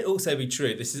 And would it also be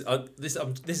true? This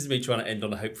is me trying to end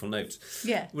on a hopeful note.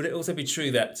 Yeah. Would it also be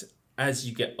true that as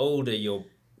you get older, you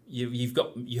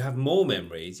have more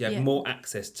memories, you have more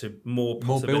access to more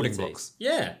possibilities, more building blocks?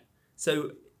 Yeah.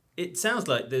 So it sounds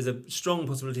like there's a strong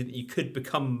possibility that you could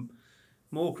become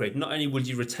more creative. Not only would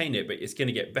you retain it, but it's going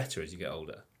to get better as you get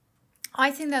older.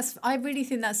 I really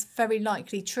think that's very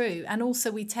likely true. And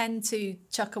also we tend to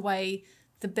chuck away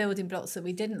the building blocks that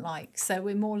we didn't like. So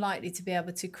we're more likely to be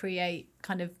able to create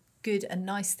kind of good and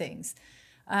nice things.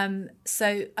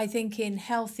 So I think in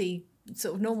healthy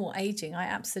sort of normal aging, I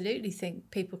absolutely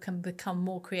think people can become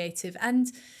more creative,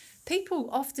 and people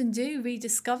often do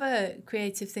rediscover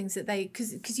creative things that they,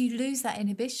 because you lose that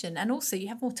inhibition, and also you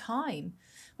have more time.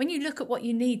 When you look at what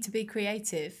you need to be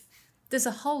creative, there's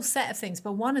a whole set of things,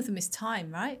 but one of them is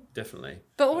time, right? Definitely.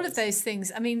 But all of those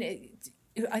things, I mean,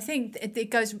 I think it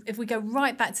goes, if we go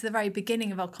right back to the very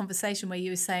beginning of our conversation where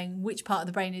you were saying which part of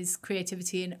the brain is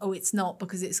creativity and, oh, it's not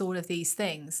because it's all of these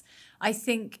things. I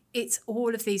think it's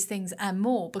all of these things and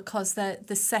more, because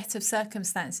the set of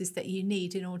circumstances that you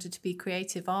need in order to be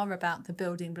creative are about the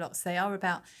building blocks. They are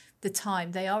about the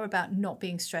time. They are about not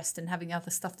being stressed and having other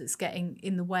stuff that's getting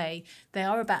in the way. They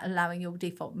are about allowing your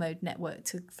default mode network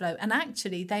to flow. And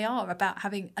actually, they are about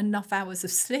having enough hours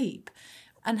of sleep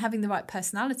and having the right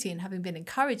personality and having been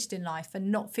encouraged in life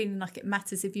and not feeling like it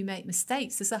matters if you make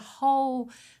mistakes. There's a whole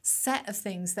set of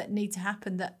things that need to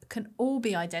happen that can all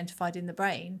be identified in the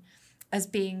brain as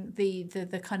being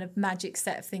the kind of magic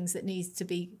set of things that needs to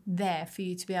be there for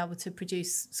you to be able to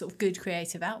produce sort of good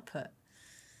creative output.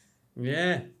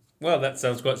 Yeah. Well, that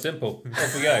sounds quite simple.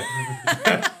 Off we go.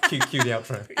 Cue the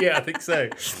outro. Yeah, I think so. Yeah,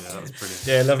 that was brilliant.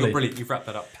 Yeah, lovely. You're brilliant. You've wrapped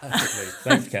that up perfectly.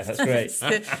 Thanks, Kath. That's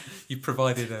great. You've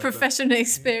provided a professional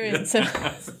experience of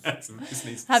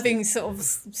having sort of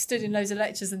stood in loads of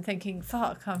lectures and thinking,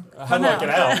 fuck, how do I get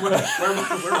out? Where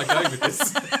am I going with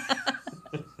this?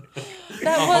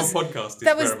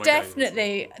 That was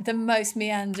definitely the most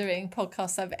meandering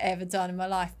podcast I've ever done in my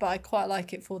life, but I quite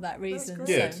like it for that reason.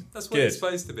 That's good. So. That's what it's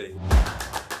supposed to be.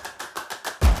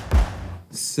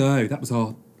 So that was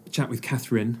our chat with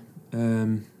Catherine.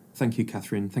 Thank you,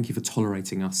 Catherine. Thank you for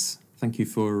tolerating us. Thank you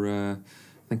for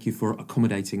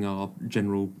accommodating our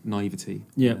general naivety.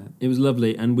 Yeah, it was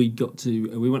lovely, and we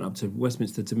went up to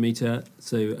Westminster to meet her.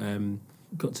 So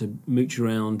got to mooch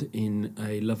around in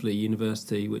a lovely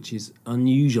university, which is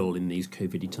unusual in these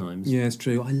COVID-y times. Yeah, it's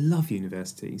true. I love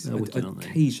universities. I wicked, aren't they?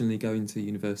 Occasionally go into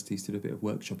universities to do a bit of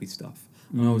workshopy stuff.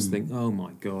 And I always think, oh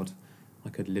my God, I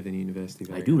could live in a university.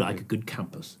 I do like a good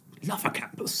campus. Love a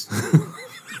campus.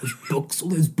 Those books, all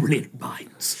those brilliant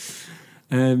minds.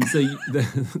 So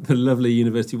the lovely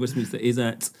University of Westminster is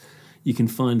at, you can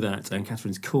find that and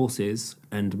Catherine's courses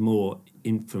and more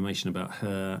information about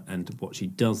her and what she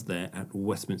does there at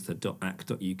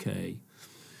westminster.ac.uk.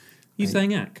 You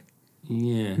saying AC?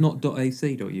 Yeah. Not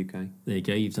 .ac.uk? There you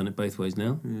go, you've done it both ways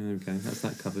now. Yeah, okay, that's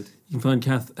that covered. You can find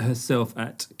Kath herself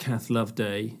at Kath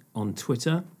Loveday on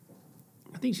Twitter.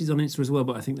 I think she's on Insta as well,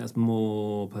 but I think that's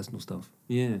more personal stuff.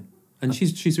 Yeah. And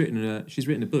she's written a book. She's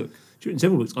written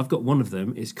several books. I've got one of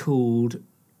them. It's called...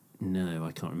 No,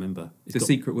 I can't remember. The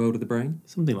Secret World of the Brain?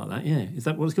 Something like that, yeah. Is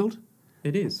that what it's called?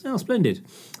 It is. Oh, splendid.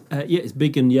 Yeah, it's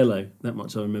big and yellow. That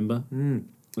much I remember. Yeah,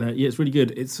 it's really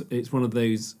good. It's one of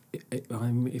those...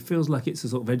 It feels like it's a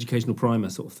sort of educational primer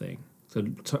sort of thing. So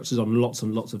it touches on lots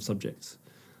and lots of subjects,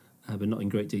 but not in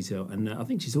great detail. And I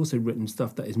think she's also written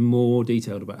stuff that is more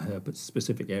detailed about her, but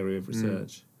specific area of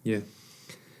research. Yeah.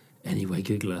 Anyway,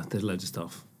 Google her. There's loads of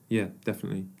stuff. Yeah,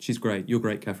 definitely. She's great. You're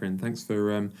great, Catherine. Thanks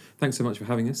so much for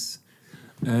having us.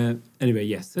 Anyway,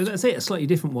 yes. So that's it. A slightly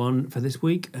different one for this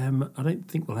week. I don't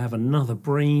think we'll have another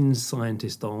brain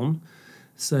scientist on,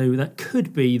 so that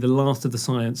could be the last of the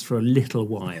science for a little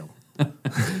while.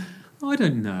 I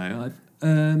don't know.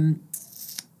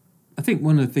 I think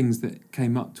one of the things that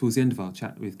came up towards the end of our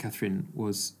chat with Catherine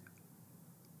was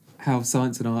how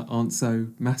science and art aren't so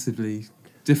massively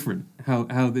different.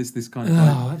 How there's this kind of...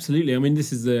 Oh, absolutely. I mean,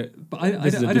 this is a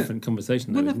different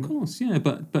conversation, though, well, of course, yeah.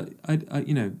 But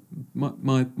I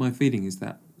my feeling is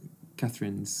that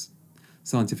Catherine's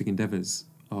scientific endeavours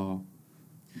are,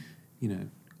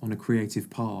 on a creative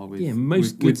par with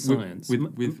most good science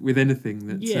with anything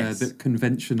that's that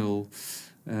conventional.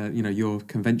 Your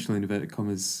conventional inverted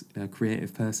commas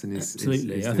creative person is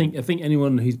absolutely. Is I think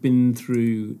anyone who's been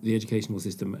through the educational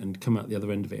system and come out the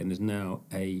other end of it and is now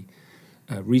a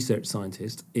research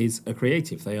scientist is a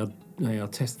creative. They are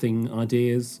testing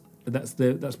ideas. That's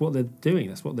what they're doing.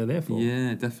 That's what they're there for.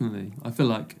 Yeah, definitely. I feel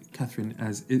like Catherine,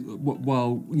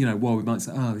 while we might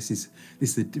say, this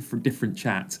is a different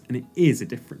chat, and it is a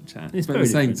different chat. But at the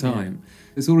same time,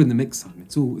 it's all in the mix.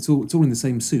 It's all in the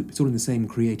same soup. It's all in the same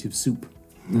creative soup.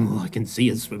 Oh, I can see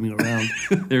it swimming around.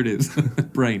 There it is.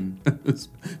 Brain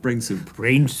soup.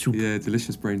 Brain soup. Yeah,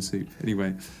 delicious brain soup.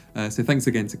 Anyway, so thanks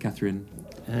again to Catherine.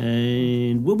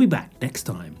 And we'll be back next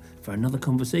time for another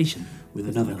conversation with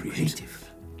another creative.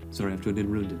 Sorry, I've joined in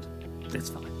and ruined it. That's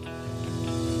fine.